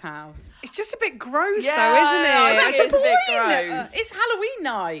Bird's house. It's just a bit gross, Yeah, though, isn't I it? think it's a bit Halloween. gross. It's Halloween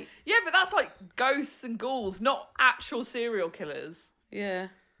night. Yeah, but that's like ghosts and ghouls, not actual serial killers. Yeah.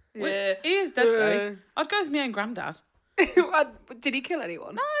 Yeah. He is dead, though. I'd go as my own granddad. Did he kill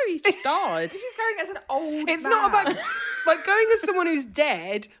anyone? No, he's just died. You're going as an old It's man. not about like going as someone who's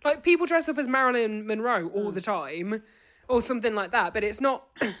dead. Like people dress up as Marilyn Monroe all the time, or something like that. But it's not.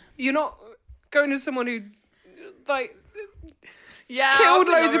 You're not going as someone who like yeah, killed I'll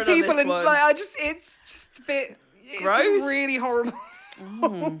be loads of Lauren on people this and one. like it's just a bit it's Gross. just really horrible.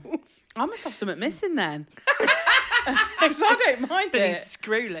 I must have something missing then. Because I don't mind Then he's it.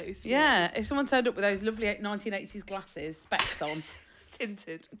 screw loose. Yeah, if someone turned up with those lovely 1980s glasses, specs on,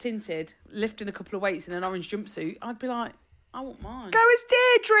 tinted. tinted, lifting a couple of weights in an orange jumpsuit, I'd be like, I want mine. Go as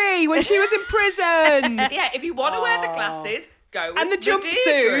Deirdre when she was in prison. Yeah, if you want to wear the glasses, go with And the Deirdre.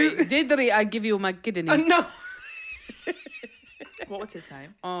 jumpsuit. Deirdre, I give you my kidney. No. What was his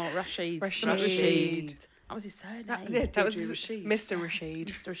name? Oh, Rashid. Rashid. That was his surname. Yeah, That was Deirdre Rashid. Mr. Rashid.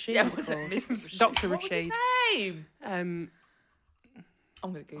 Mr. Rashid. Yeah, of was it course. Mrs. Rashid? Dr. What was his Rashid. name? Um,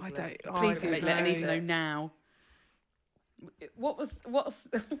 I'm going to Google I it. don't. Please I do don't it. I need to know. know now. What's what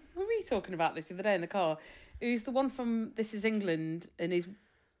were we talking about this the other day in the car? Who's the one from This Is England and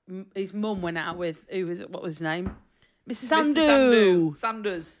his mum went out with what was his name? Mr. Sandu.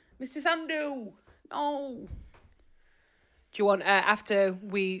 Sanders. Mr. Sandu. No. Do you want after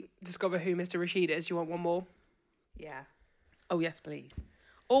we discover who Mr. Rashid is? Do you want one more? Yeah. Oh yes, please.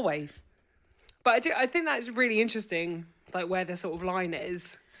 Always. But I think that's really interesting. Like where the sort of line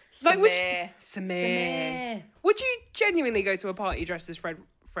is. Like, would you- Samir. Would you genuinely go to a party dressed as Fred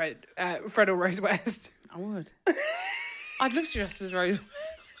or Rose West? I would. I'd love to dress up as Rose.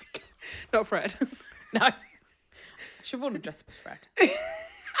 Not Fred. No. Siobhan would dress up as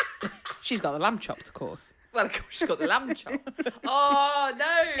Fred. She's got the lamb chops, of course. Well, of course, she's got the lamb chop. Oh,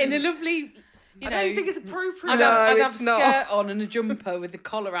 no. In a lovely, I don't think it's appropriate. I'd have it's a not. skirt on and a jumper with the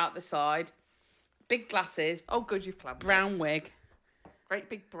collar out the side, big glasses, Oh, good, you've planned. brown wig. Great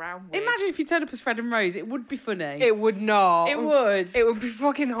big brown wig. Imagine if you turned up as Fred and Rose. It would be funny. It would not. It would. It would be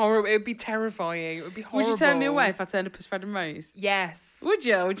fucking horrible. It would be terrifying. It would be horrible. Would you turn me away if I turned up as Fred and Rose? Yes. Would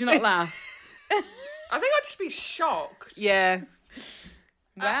you? Would you not laugh? I think I'd just be shocked. Yeah.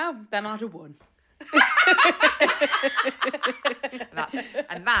 Well, then I'd have won.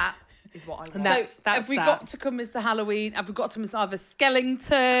 And that is what I want. That's Have we that. got to come as the Halloween? Have we got to come as either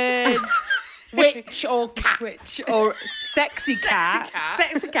skeleton, witch, or cat? Witch or sexy cat. cat.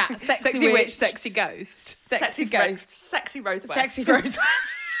 Sexy cat, sexy, Sexy witch, witch, sexy ghost. sexy ghost, Sexy Rose West. sexy Rose.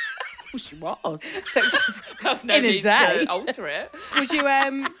 Well, she was. Sexy. Well, no in a need day. to alter it. Would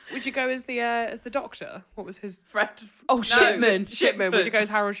you go as the doctor? What was his Fred. Oh, Shipman. Shipman? Would you go as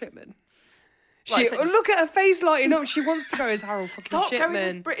Harold Shipman? Right, She, so- look at her face lighting up. She wants to go as Harold fucking Stop going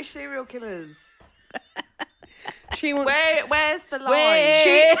Shipman. as British serial killers. She wants. Where's the line?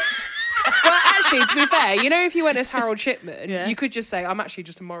 Where? Well, actually, to be fair, you know, if you went as Harold Shipman, Yeah. you could just say, "I'm actually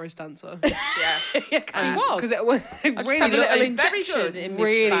just a Morris dancer." Yeah. Because he was. Because it was it I just really have a looked, little very injection good. in my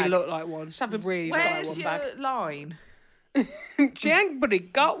really bag. looked like one. Just have a really looked like Where's one your bag. line? one. She ain't bloody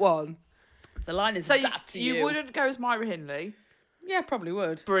got one. The line is So that to you. you wouldn't go as Myra Hindley? Yeah, probably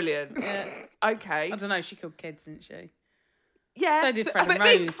would. Brilliant. Yeah. Okay. I don't know. She killed kids, didn't she? Yeah. So did Fred and I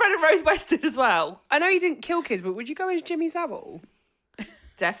think Rose. Fred and Rose West did as well. I know you didn't kill kids, but would you go as Jimmy Savile?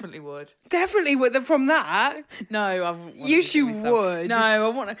 Definitely would. Definitely with them from that. No, I wouldn't. want to Yes, be you myself. would. No, I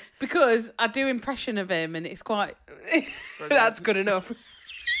want to because I do impression of him, and it's quite. That's good enough.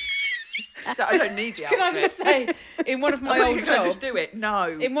 So I don't need the Can I outfit. just say, in one of my I thought you old were gonna jobs, just do it. No.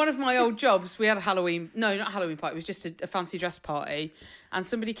 in one of my old jobs, we had a Halloween. No, not a Halloween party. It was just a fancy dress party, and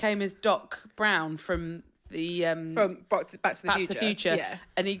somebody came as Doc Brown from the From Back to the Back Future. to the Future, Yeah.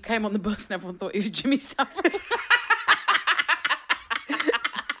 and he came on the bus, and everyone thought he was Jimmy Savile.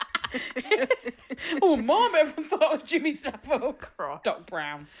 Oh, Mum, everyone thought I was Jimmy Savile. Christ. Doc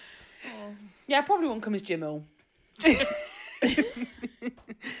Brown. Yeah, I probably won't come as Jimmo.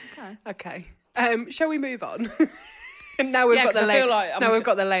 Okay. Shall we move on? Now we've Yeah, got 'cause the I lay. feel like Now I'm- we've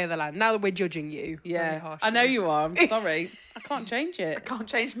got the lay of the land. Now that we're judging you. very Yeah, harshly. I know you are. I'm sorry. I can't change it. Can't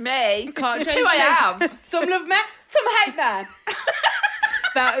change me. Can't It's change who I me. am. Some love man, some hate man.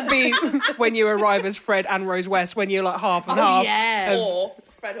 That would be when you arrive as Fred and Rose West, when you're like half and Oh, half. yeah. Or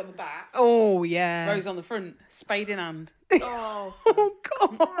Fred on the back. Oh, yeah. Rose on the front, spade in hand. Oh, Oh,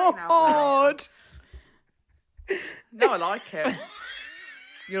 God. no, I like it.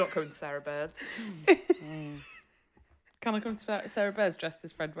 You're not coming to Sarah Bird. Can I come to Sarah Bears dressed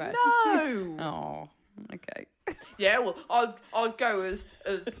as Fred West? No. Oh, okay. Yeah, well, I'd go as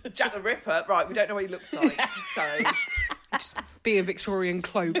Jack the Ripper. Right, we don't know what he looks like, so Be a Victorian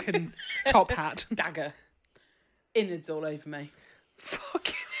cloak and top hat. Dagger. Innards all over me.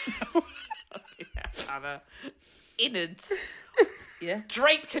 Fucking yeah, Anna. Innards Yeah.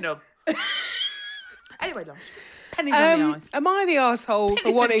 draped in them. Anyway, Lush. Pennies on the eyes. Am I the arsehole for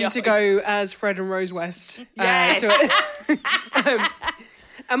in wanting the to eyes. go as Fred and Rose West? Yes.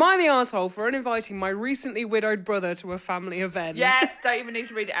 Am I the arsehole for uninviting my recently widowed brother to a family event? Yes, don't even need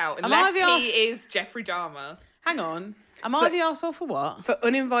to read it out. Am I Unless the he is Jeffrey Dahmer. Hang on. Am I the arsehole for what? For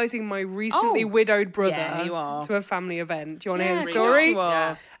uninviting my recently Oh. widowed brother Yeah, you are. to a family event. Do you want to Yeah, hear the of story?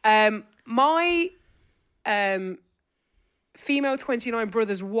 course you are. My female 29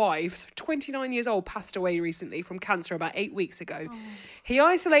 brother's wife, so 29 years old, passed away recently from cancer about 8 weeks ago. He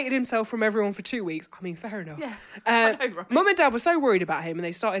isolated himself from everyone for 2 weeks. I mean, fair enough. Yeah, I know, right? Mum and Dad were so worried about him and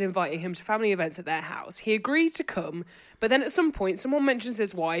they started inviting him to family events at their house. He agreed to come, but then at some point someone mentions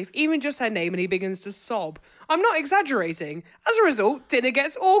his wife, even just her name, and he begins to sob. I'm not exaggerating. As a result, dinner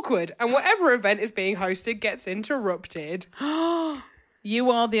gets awkward and whatever event is being hosted gets interrupted. You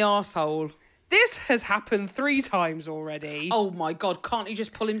are the arsehole. This has happened 3 times already. Oh my God, can't he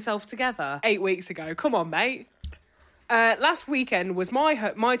just pull himself together? 8 weeks ago. Come on, mate. Last weekend was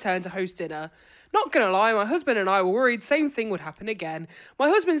my turn to host dinner. Not gonna lie, my husband and I were worried same thing would happen again. My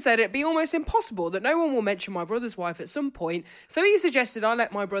husband said it'd be almost impossible that no one will mention my brother's wife at some point, so he suggested I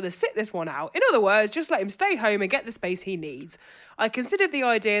let my brother sit this one out. In other words, just let him stay home and get the space he needs. I considered the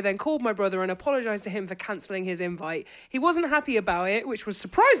idea, then called my brother and apologised to him for cancelling his invite. He wasn't happy about it, which was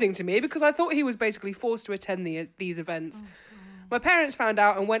surprising to me because I thought he was basically forced to attend these events. My parents found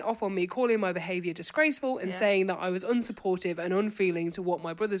out and went off on me, calling my behaviour disgraceful and saying that I was unsupportive and unfeeling to what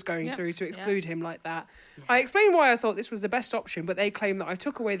my brother's going through to exclude him like that. I explained why I thought this was the best option, but they claimed that I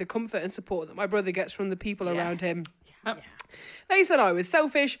took away the comfort and support that my brother gets from the people around him. They said I was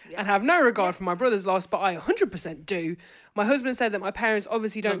selfish and have no regard for my brother's loss, but I 100% do. My husband said that my parents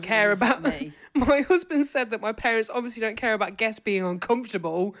obviously don't care about me. My husband said that my parents obviously don't care about guests being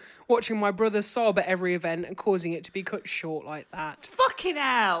uncomfortable, watching my brother sob at every event and causing it to be cut short like that. Fucking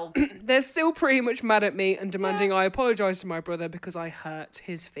hell. They're still pretty much mad at me and demanding I apologise to my brother because I hurt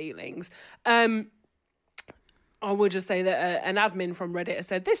his feelings. I will just say that an admin from Reddit has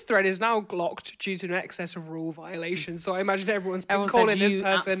said this thread is now locked due to an excess of rule violations. So I imagine everyone's been Everyone calling said, this "You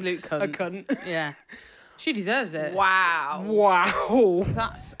person absolute cunt." a cunt. Yeah. She deserves it. Wow. Wow.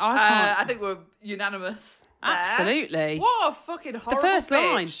 That's, I can't. I think we're unanimous. there. Absolutely. What a fucking horrible The first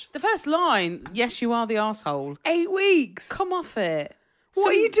line. bitch. The first line. Yes, you are the arsehole. 8 weeks. Come off it. What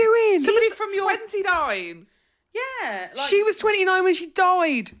are you doing? Somebody from your 29. yeah. Like, She was 29 when she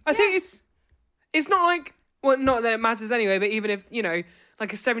died. I think yes. it's not like, well, not that it matters anyway, but even if, you know,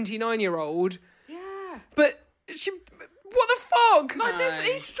 like a 79-year-old, Yeah. but she, what the fuck? Like this,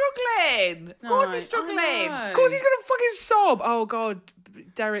 No. he's struggling. Of course he's struggling. Of course he's gonna fucking sob. Oh god,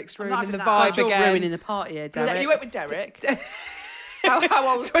 Derek's not ruining the having that. vibe God, you're again. ruining the party here, Derek. You went with Derek. how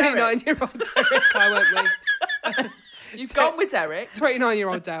old was 29-year-old Derek. I went with You've gone with Derek.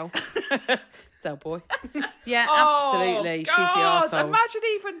 29-year-old Dell. Del boy. Yeah, Oh, absolutely. God. She's the arsehole. Imagine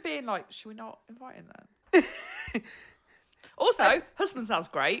even being like, should we not invite him then? Also, husband sounds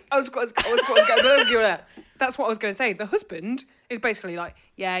great. That's what I was going to say. The husband is basically like,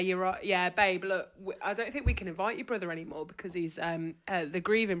 yeah, you're right. Yeah, babe, look, I don't think we can invite your brother anymore because he's the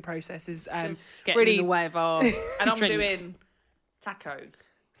grieving process is Just getting really in the way of our And I'm drinks. doing tacos.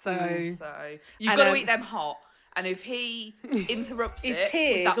 so. So you've And, got to eat them hot. And if he interrupts His it,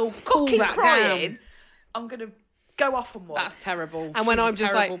 tears with that will cool fucking that crying, down. I'm going to go off on one. That's terrible. And when She's a I'm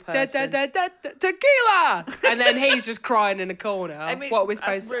just terrible like, da, da, person. da, da, da, tequila! And then he's just crying in a corner. I mean, What are we that's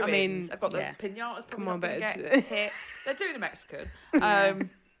supposed to... I ruined. mean, I've got the yeah. pinatas. Come on, but but hit. They're doing the Mexican.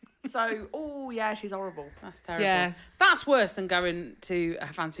 So, she's horrible. That's terrible. Yeah. That's worse than going to a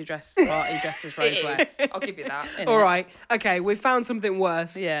fancy dress party dressed as Rose It West. is. I'll give you that. Isn't all it? right. Okay, we've found something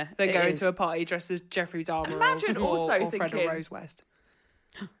worse Yeah, than it going is. to a party dressed as Jeffrey Dahmer Imagine or also Fred or thinking- Rose West.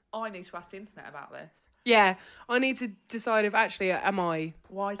 I need to ask the internet about this. Yeah, I need to decide if actually am I...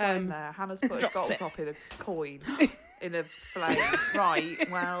 Why is that in there? Hannah's put a gold top in a coin in a flame. Right,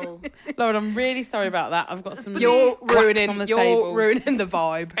 well, Lauren, I'm really sorry about that. I've got some You're wax ruining. on the You're table. ruining the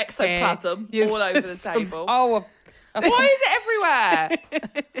vibe. ectoplasm Yeah. all over the Some- table. Oh, Why is it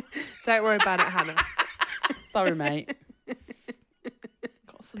everywhere? Don't worry about it, Hannah. sorry, mate.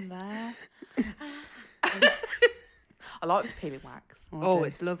 Got some there. I like the peeling wax. Oh, dear.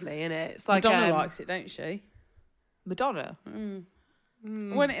 it's lovely, isn't it? It's like Madonna likes it, don't she? Madonna.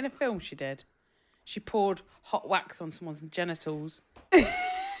 When in a film she did. She poured hot wax on someone's genitals.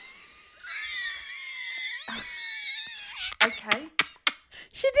 Okay.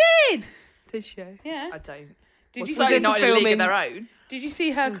 She did. Did she? Yeah. I don't. Did you so see? this not a in a league film of their own. Did you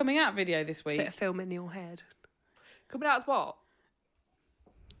see her coming out video this Is week? it a film in your head? Coming out as what?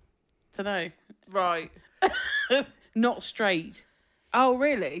 Dunno. Right. Not straight. Oh,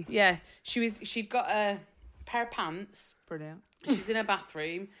 really? Yeah, she'd got a pair of pants. Brilliant. She was in her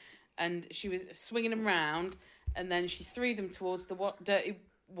bathroom, and she was swinging them round, and then she threw them towards the dirty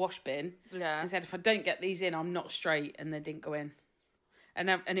wash bin, Yeah. and said, "If I don't get these in, I'm not straight," and they didn't go in. And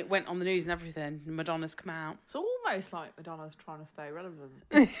it went on the news and everything. And Madonna's come out. It's almost like Madonna's trying to stay relevant.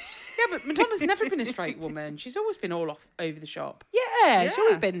 Yeah, but Madonna's never been a straight woman. She's always been all over the shop, Yeah, she's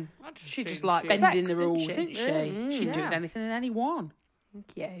always Yeah. been. I just She just think likes she- bending sex, the rules, didn't isn't she? she? She'd do Yeah. with anything and anyone.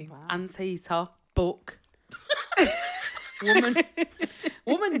 Yeah. Anteater, book,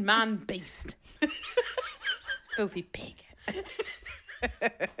 woman, man, beast, filthy pig.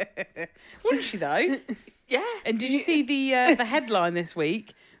 Wouldn't she though? Yeah. And did you see the headline this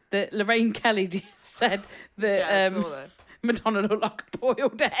week that Lorraine Kelly said that Yeah, I saw that. Madonna looked like a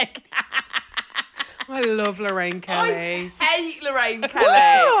boiled egg? I love Lorraine Kelly. I hate Lorraine Kelly.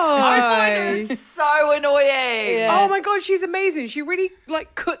 I find her so annoying. Yeah. Oh my god, she's amazing. She really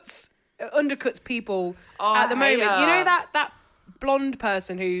undercuts people Oh, at the I hate moment. her. You know that blonde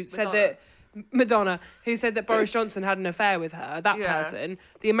person who said Madonna. that who said that Boris Johnson had an affair with her. That Yeah. person,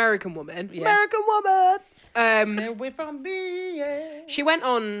 the American woman. Yeah. American woman. Stay away from me. Yeah. She went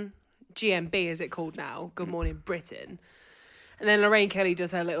on GMB, is it called now? Good Morning Britain. And then Lorraine Kelly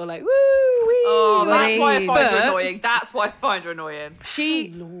does her little like woo wee. Oh, that's why I find her But annoying. That's why I find her annoying.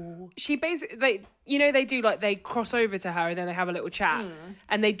 She basically they do like they cross over to her and then they have a little chat.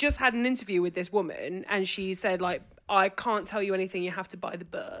 And they just had an interview with this woman and she said like, I can't tell you anything, you have to buy the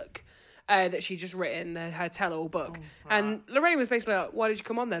book. That she just written, her tell-all book. And Lorraine was basically like, why did you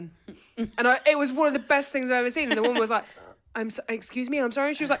come on then? And it was one of the best things I've ever seen. And the woman was like, excuse me, I'm sorry.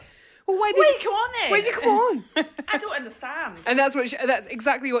 And she was like, well, why did you come on then? Why did you come on? I don't understand. And that's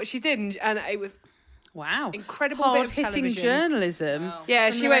exactly what she did. And it was Wow. incredible bit of Hard-hitting television. journalism. Wow. Yeah,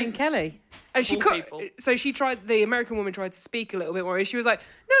 from she Lorraine went, Kelly. and she Cool could, people. so she tried, the American woman tried to speak a little bit more. And she was like,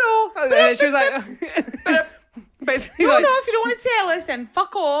 no. And then she was like, basically No, like, no, if you don't want to tell us, then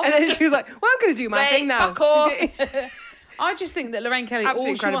fuck off. and then she was like, well, I'm going to do my Right, thing now. fuck off. I just think that Lorraine Kelly,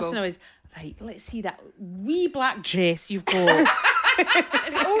 Absolutely all she wants to incredible. know is, right, let's see that wee black dress you've got.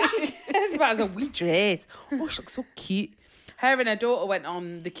 That's all she cares about is a wee dress. Oh, she looks so cute. Her and her daughter went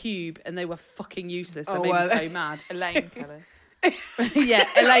on The Cube and they were fucking useless. They Oh, made well. me so mad. Elaine Kelly. Yeah,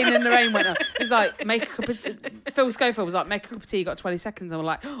 Elaine and Lorraine went on. It was like, make a cup of Phil Schofield was like, make a cup of tea, you got 20 seconds. And we're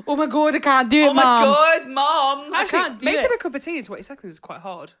like, oh my God, I can't do it, Oh my Mum. god, Mom. I Actually, can't do making it. a cup of tea in 20 seconds is quite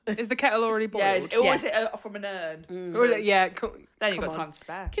hard. Is the kettle already Yeah, boiled? it always hit from an urn. Or is it- yeah, Then you've come got on. time to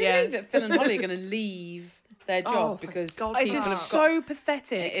spare. Can you Yeah. believe that Phil and Holly are going to leave their job Oh, thank because God. This People is have so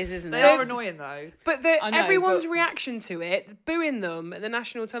pathetic. it is, isn't They it? are annoying though. But I know, everyone's but- reaction to it, booing them at the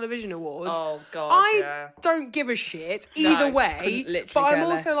National Television Awards. Oh god, I yeah. don't give a shit either No, way. couldn't literally But I'm care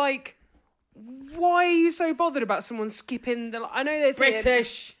also less. like, why are you so bothered about someone skipping the? I know they're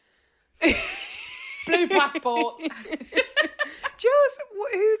British. Blue passports. Just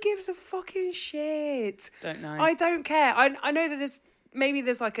who gives a fucking shit? Don't know. I don't care. I know that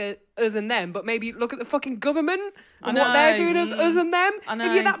there's like a us and them, but maybe look at the fucking government and what they're know. doing as us and them. I If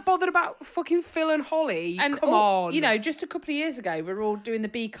you're know. that bothered about fucking Phil and Holly, And come all- on. you know, just a couple of years ago, we were all doing the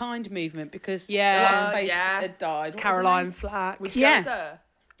Be Kind movement because Yeah. what's her face Yeah. had died. What was her Caroline name? Flack, Would you Yeah. go as her?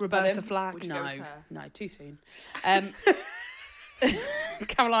 Roberta Pardon? Flack. Would you go No, with her? no, too soon.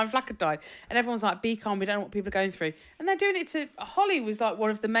 Caroline Flack had died, and everyone's like, "Be calm. We don't know what people are going through." And they're doing it to Holly was like one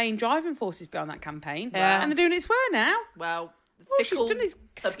of the main driving forces behind that campaign. Yeah. And they're doing it to her now. Well, All she's done is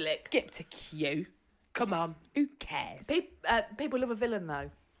public. skip to Q. Come on. Who cares? People love a villain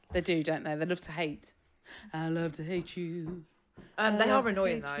though. They do, don't they? They love to hate. I love to hate you. They are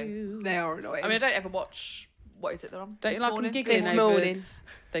annoying though. They are annoying. I mean, I don't ever watch. What is it they're on? Don't you This like them morning? giggling This over morning.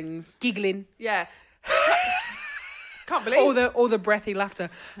 things? Giggling. Yeah. Can't believe. All the breathy laughter.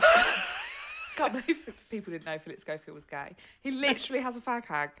 Can't believe people didn't know Philip Schofield was gay. He literally has a fag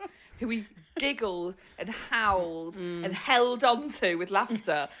hag who he giggled and howled and held onto with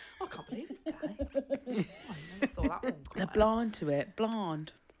laughter. I can't believe he's gay. I never thought that one. They're blind to it.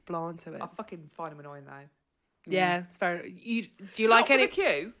 Blind. Blind to it. I fucking find him annoying though. Yeah, it's very. Do you like Not any? for the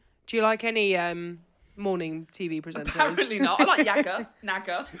queue? Do you like any morning TV presenters? Apparently not. I like Jagger.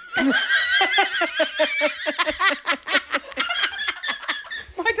 Nagger.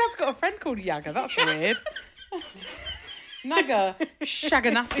 My dad's got a friend called Jagger. That's weird. Naga.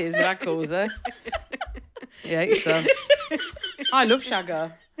 Shaganassi, as my dad calls her. Yeah, so. I love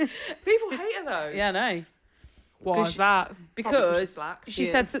Shagger. People hate her though. Yeah, I know. Why is that? Because slack. she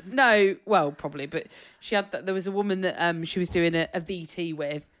Yeah. said no. Well, probably, but she had that. There was a woman that she was doing a VT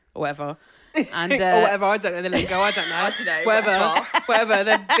with, or whatever, and Or whatever, I don't know the lingo, I don't know. I don't know. Whatever,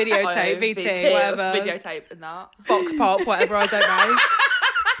 the videotape, I know, VT, whatever. Videotape and that. Vox Pop, whatever, I don't know.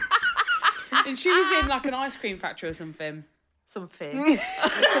 and she was in like an ice cream factory or something. Something.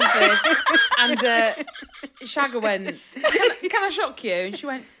 And Shagger went, can I shock you? And she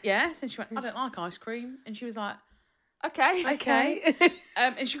went, yes. And she went, I don't like ice cream. And she was like, Okay.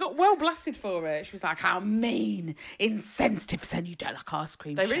 and she got well blasted for it. She was like, how mean, insensitive, saying you don't like ice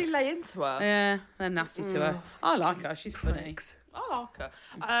cream. They really lay into her. Yeah, they're nasty to her. I like her. She's funny. I like her.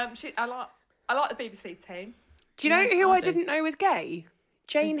 I like the BBC team. Do you know Yeah, who I I do. didn't know was gay?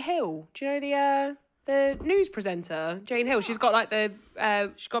 Jane Hill. Do you know the news presenter? Jane Hill. She's got like the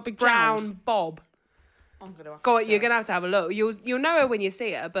She's got big brown jowls. bob. I'm gonna. Go on, you're gonna have to have a look. You'll know her when you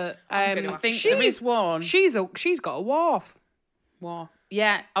see her, but I'm gonna I have think she's there is one. she's got a wharf. What?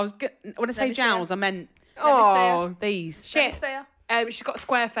 Yeah, I was good. When I say me see jowls, I meant Oh these. shit! There. She's got a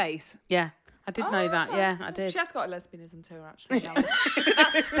square face. Yeah, I did know that. Yeah, I did. She has got a lesbianism to her, actually.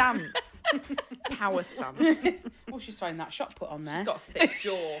 That stance. Power stance. Oh, she's throwing that shot put on there. She's got a thick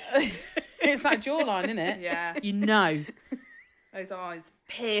jaw. It's that jawline, isn't it? Yeah. You know. Those eyes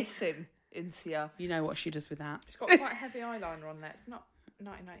piercing into you. You know what she does with that. She's got quite a heavy eyeliner on there. It's not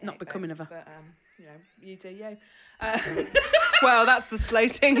 1998. Not becoming babe, of her. But, you know, you do you. Well, that's the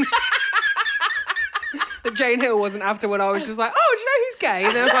slating that Jane Hill wasn't after when I was just like, oh, do you know who's gay?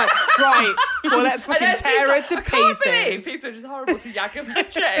 And they're like, right, well, let's fucking And then tear her he's to like, I can't believe pieces. people are just horrible to Jagger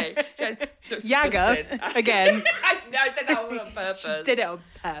Jane. She looks Jagger, disgusting. again. I did that all on purpose. She did it on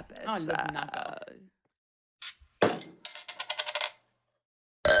purpose. I love Naga.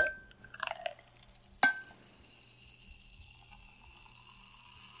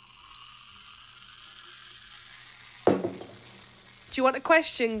 Do you want a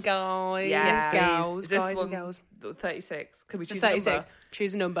question, guys? Yeah. Yes, Please. girls, Is this guys one and girls. 36. Can we choose 36. a number?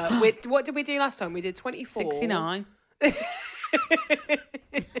 Choose a number. What did we do last time? We did 24. 69.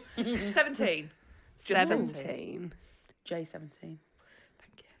 17. Just 17. J17. Thank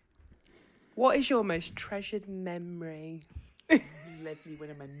you. What is your most treasured memory? Lovely one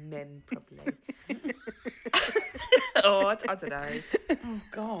of my men, probably. I don't know. Oh,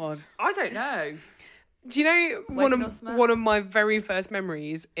 God. I don't know. Do you know Wedding or something? one of my very first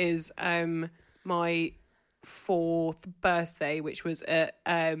memories is my 4th birthday, which was at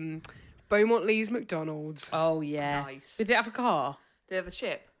Beaumont Leys McDonald's. Oh, yeah. Nice. Did it have a car? The other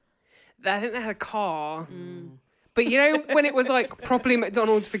chip. I think they had a car. But you know when it was like properly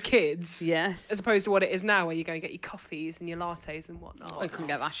McDonald's for kids, Yes. as opposed to what it is now, where you go and get your coffees and your lattes and whatnot. Oh, you couldn't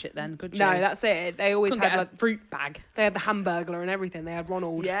get that shit then, could you? No, that's it. They always couldn't had get like a fruit bag. they had the Hamburglar and everything. They had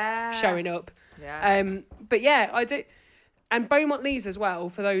Ronald Yeah. showing up. Yeah. But yeah, I do. And Beaumont Leys as well,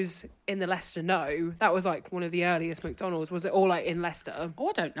 for those in the Leicester know, that was like one of the earliest McDonald's. Was it all like in Leicester? Oh,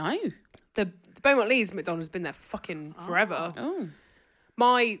 I don't know. The Beaumont Leys McDonald's been there for fucking forever. Oh.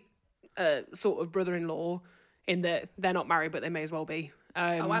 My sort of brother-in-law, in that they're not married, but they may as well be.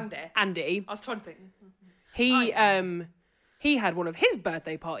 Andy. Andy. I was trying to think. He had one of his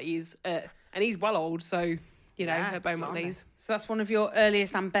birthday parties, and he's well old, so you know, Yeah, at Beaumont blimey. Leys. So that's one of your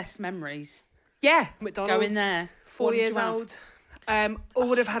earliest and best memories. Yeah, McDonald's. Go in there. 4 What did years you have? old. Or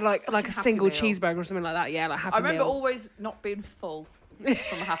would have had like a Happy single Meal. cheeseburger or something like that. Yeah, like Happy I remember Meal. always not being full from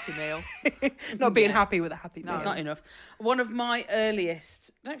a Happy Meal. Not being happy with a Happy Meal. It's not enough. One of my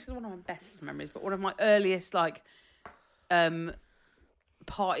earliest, I don't know if it's one of my best memories, but one of my earliest, like,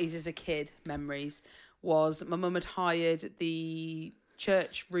 parties as a kid, memories, was my mum had hired the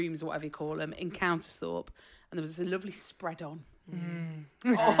church rooms or whatever you call them in Countersthorpe, and there was this lovely spread on.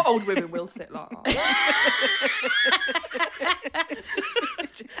 Old women will sit like that.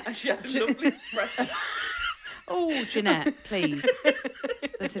 And she had a lovely spread. Oh, Jeanette, please.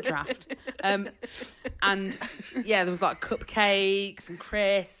 There's a draft. And yeah, there was like cupcakes and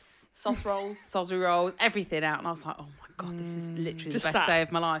crisps, Sauce rolls. sosy rolls, everything out. And I was like, oh my God, this is literally Just the best sat. day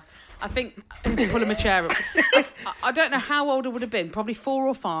of my life. I think, pulling my chair up. I don't know how old I would have been, probably 4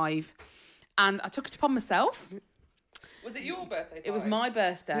 or 5. And I took it upon myself. Was it your birthday party? It was my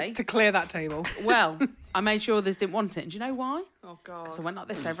birthday. To clear that table. Well, I made sure others didn't want it. And do you know why? Oh, God. Because I went like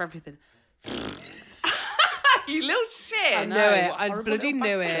this over everything. You little shit. I Knew know, it. what a I horrible bloody little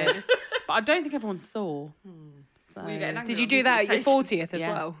knew bastard. it. But I don't think everyone saw. So... Were you getting angry Did you on do that at your people 40th as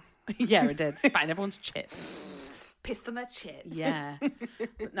Yeah. well? Yeah, I did. Spat in everyone's chips. pissed on their chips? Yeah.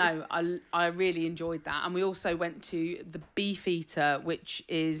 But no, I really enjoyed that. And we also went to the Beefeater, which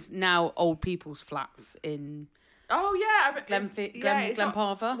is now old people's flats in Oh yeah,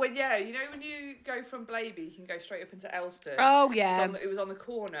 Glenparva. When you know when you go from Blaby, you can go straight up into Elston. Oh, yeah. It was on the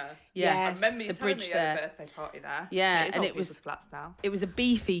corner. Yeah, I remember you the telling bridge me you had a there. birthday party there. Yeah, it is and old it was- people's flats now. It was a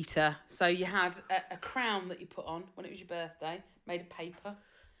Beefeater. So you had a crown that you put on when it was your birthday, made of paper.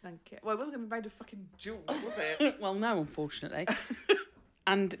 Thank you. Well, it wasn't going to be made of fucking jewels, was it? Well, no, unfortunately.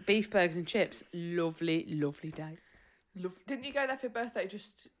 And beef burgers and chips. Lovely, lovely day. Didn't you go there for your birthday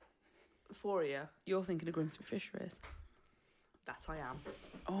just for a year? You're thinking of Grimsby Fisheries. That I am.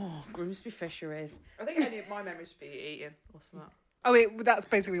 Oh, Grimsby Fisheries. I think only my memories should be eating or something. Oh, that's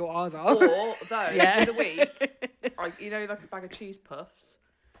basically what ours are. Or though, Yeah. in the week, like a bag of cheese puffs.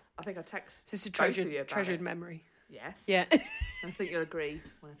 I think I text. It's a both of you about treasured it. memory. Yes. Yeah. And I think you'll agree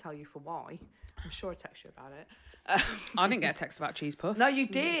when I tell you for why. I'm sure I text you about it. I didn't get a text about cheese puff. No, you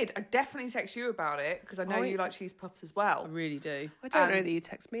did. I definitely text you about it because I know Oh, you yeah. like cheese puffs as well. I really do. I don't know And- that you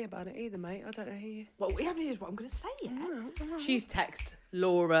text me about it either, mate. I don't know who you... Well, we haven't heard what I'm going to say yet. She's text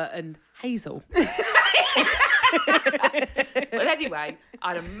Laura and Hazel. But anyway,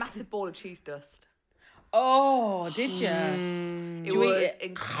 I had a massive ball of cheese dust. Oh, did you? It you eat was it?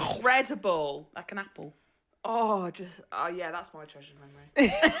 incredible. Like an apple. Oh, yeah, that's my treasured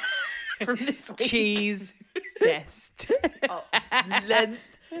memory. From this week. Cheese dest. Oh, length.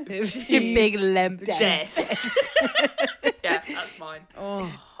 Big limp dest. Chest. Yeah, that's mine.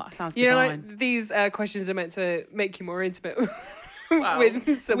 Oh, that sounds You know, divine. like, these questions are meant to make you more intimate Wow.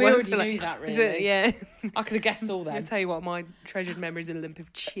 with someone. we already so, knew that, really. Yeah. I could have guessed all I'll then. tell you what, my treasured memory is a lump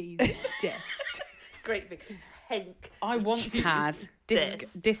of cheese dest. Great big hank. I once Cheese had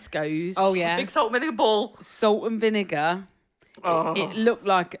dust. Disco's Oh, yeah. Big salt and vinegar ball. salt and vinegar. Oh. It looked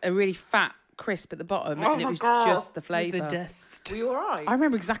like a really fat crisp at the bottom, Oh and it my was God. just the The flavour. dust. Were you alright? I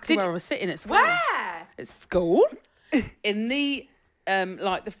remember exactly Did- where I was sitting at school. Where? At school, in the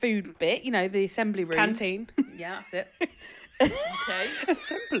like the food bit, you know, the assembly room. Canteen. Yeah, that's it. Okay.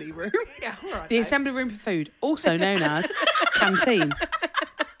 Assembly room. Yeah, alright. The assembly room for food, also known as canteen.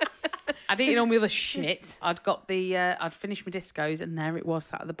 I'd eaten all my other shit. I'd got I'd finished my Discos, and there it was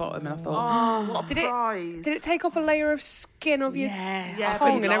sat at the bottom, and I thought, Oh, what a Did it- prize. Did it take off a layer of skin of your yeah, Yeah, I but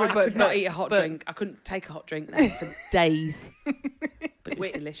tongue you and everything? liked could not eat a hot but- drink. I couldn't take a hot drink then for days. But it was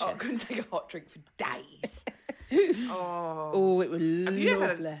Wait, delicious. Oh, I couldn't take a hot drink for days. Oh. Oh, it was Have you ever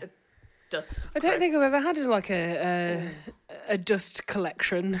lovely. had a dust? I don't think I've ever had like a dust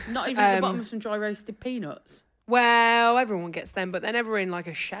collection. Not even at the Um, bottom of some dry roasted peanuts. Well, everyone gets them, but they're never in like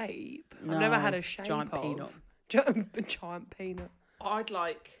a shape. I've never No, had a shape giant of peanut. giant peanut. I'd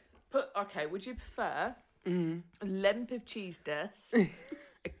okay, would you prefer Mm. a lump of cheese dust,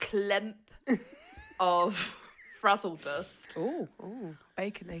 a clemp of frazzle dust, Oh,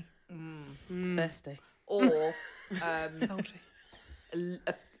 Bacony, thirsty. or salty.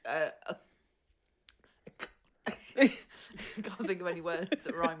 I can't think of any words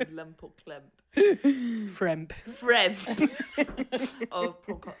that rhyme with lump or clemp. Fremp. Frem of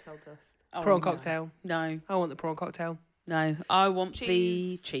prawn cocktail dust. Oh, Prawn no. cocktail. No, I want the prawn cocktail. no. I want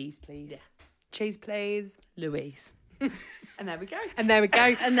Cheese. the cheese, please. Yeah. Cheese, please. Louise. And there we go. And there we go.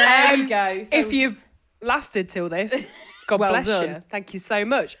 And there we go. So If you've lasted till this, God Well bless done. you. Thank you so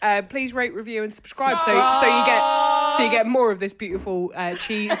much. Please rate, review, and subscribe so you get more of this beautiful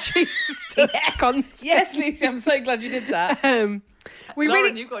cheese dust content. yes, Lucy, I'm so glad you did that. We Lauren,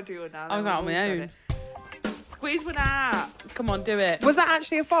 really you've got to do it now. I was then. out on We've my all done own. it. Squeeze one out. Come on, do it. was that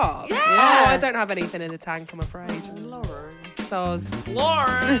actually a fart? Yeah. Oh, I don't have anything in the tank, I'm afraid. Lauren. Soz.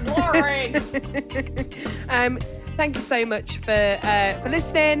 Lauren. Thank you so much for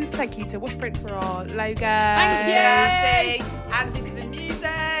listening. Thank you to Washprint for our logo. Thank you. Andy for the music.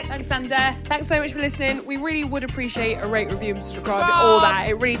 Xander. Thanks so much for listening. We really would appreciate a rate, review, and subscribe. All that.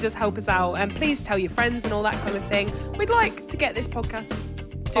 It really does help us out. And please tell your friends and all that kind of thing. We'd like to get this podcast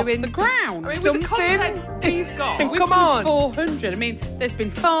doing Off the ground. I mean, something. with the content we've got. We've Come done on. 400. I mean, there's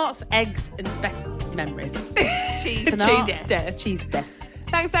been farts, eggs, and best memories. Cheese, Tonight, death. Cheese death.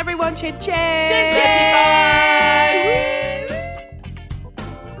 Thanks, everyone. Cheers. Cheers. Bye.